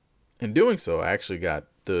in doing so, I actually got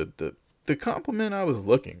the compliment I was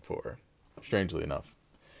looking for, strangely enough.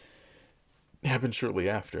 It happened shortly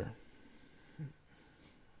after.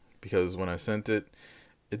 Because when I sent it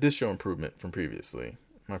did show improvement from previously.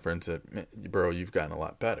 My friend said, bro, you've gotten a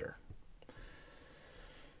lot better.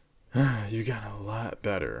 You've gotten a lot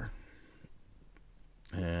better.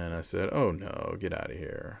 And I said, oh no, get out of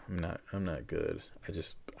here. I'm not good. I'm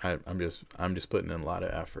just putting in a lot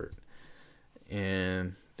of effort.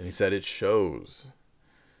 And then he said, it shows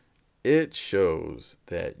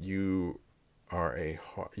that you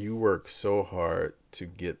work so hard to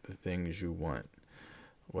get the things you want,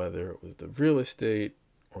 whether it was the real estate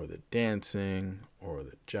or the dancing or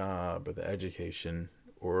the job or the education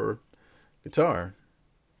or guitar.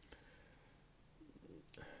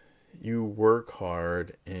 You work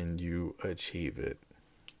hard and you achieve it.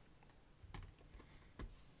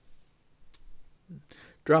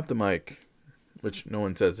 Drop the mic, which no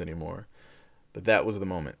one says anymore. But that was the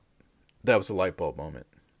moment. That was the light bulb moment.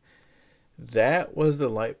 That was the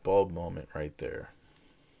light bulb moment right there.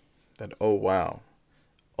 That, oh wow,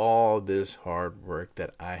 all this hard work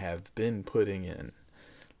that I have been putting in,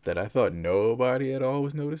 that I thought nobody at all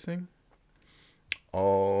was noticing,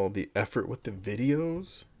 all the effort with the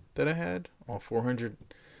videos that I had, all 400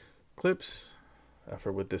 clips,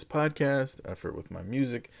 effort with this podcast, effort with my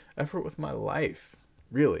music, effort with my life,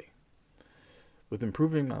 really, with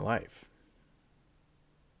improving my life.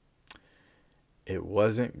 It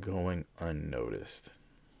wasn't going unnoticed.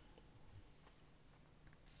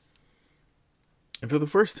 And for the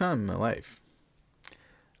first time in my life,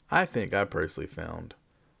 I think I personally found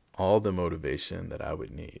all the motivation that I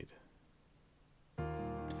would need.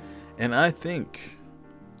 And I think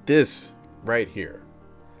this right here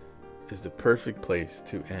is the perfect place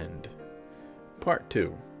to end part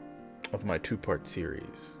 2 of my 2-part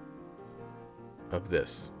series of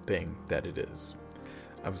this thing that it is.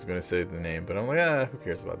 I was going to say the name, but I'm like, who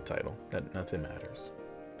cares about the title? That nothing matters.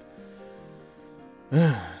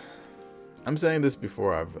 I'm saying this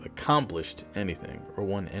before I've accomplished anything or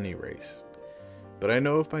won any race. But I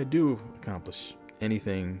know if I do accomplish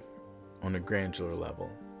anything on a granular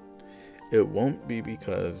level, it won't be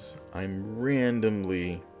because I'm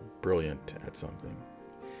randomly brilliant at something.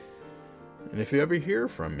 And if you ever hear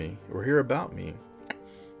from me or hear about me,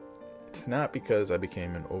 it's not because I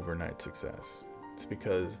became an overnight success. It's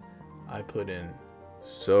because I put in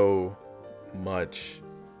so much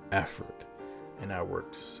effort and I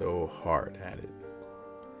worked so hard at it.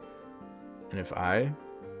 And if I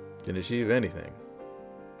can achieve anything,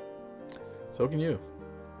 so can you.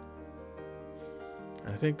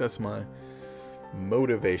 I think that's my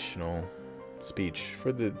motivational speech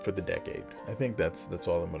for the decade. I think that's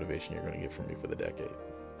all the motivation you're going to get from me for the decade.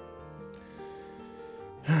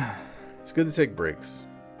 It's good to take breaks,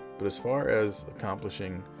 but as far as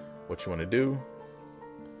accomplishing what you want to do,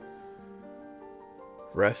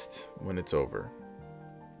 rest when it's over,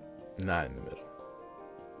 not in the middle.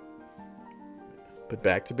 But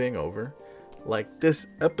back to being over, like this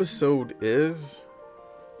episode is.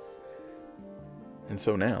 And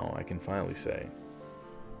so now I can finally say,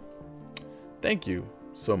 thank you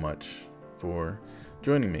so much for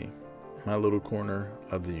joining me in my little corner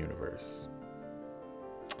of the universe.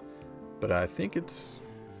 But I think it's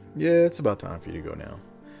about time for you to go now.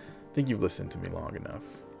 I think you've listened to me long enough.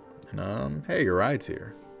 And hey, your ride's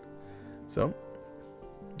here. So,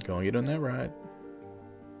 go and get on that ride.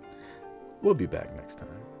 We'll be back next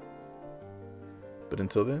time. But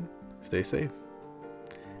until then, stay safe.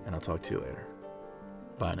 And I'll talk to you later.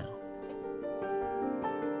 Bye now.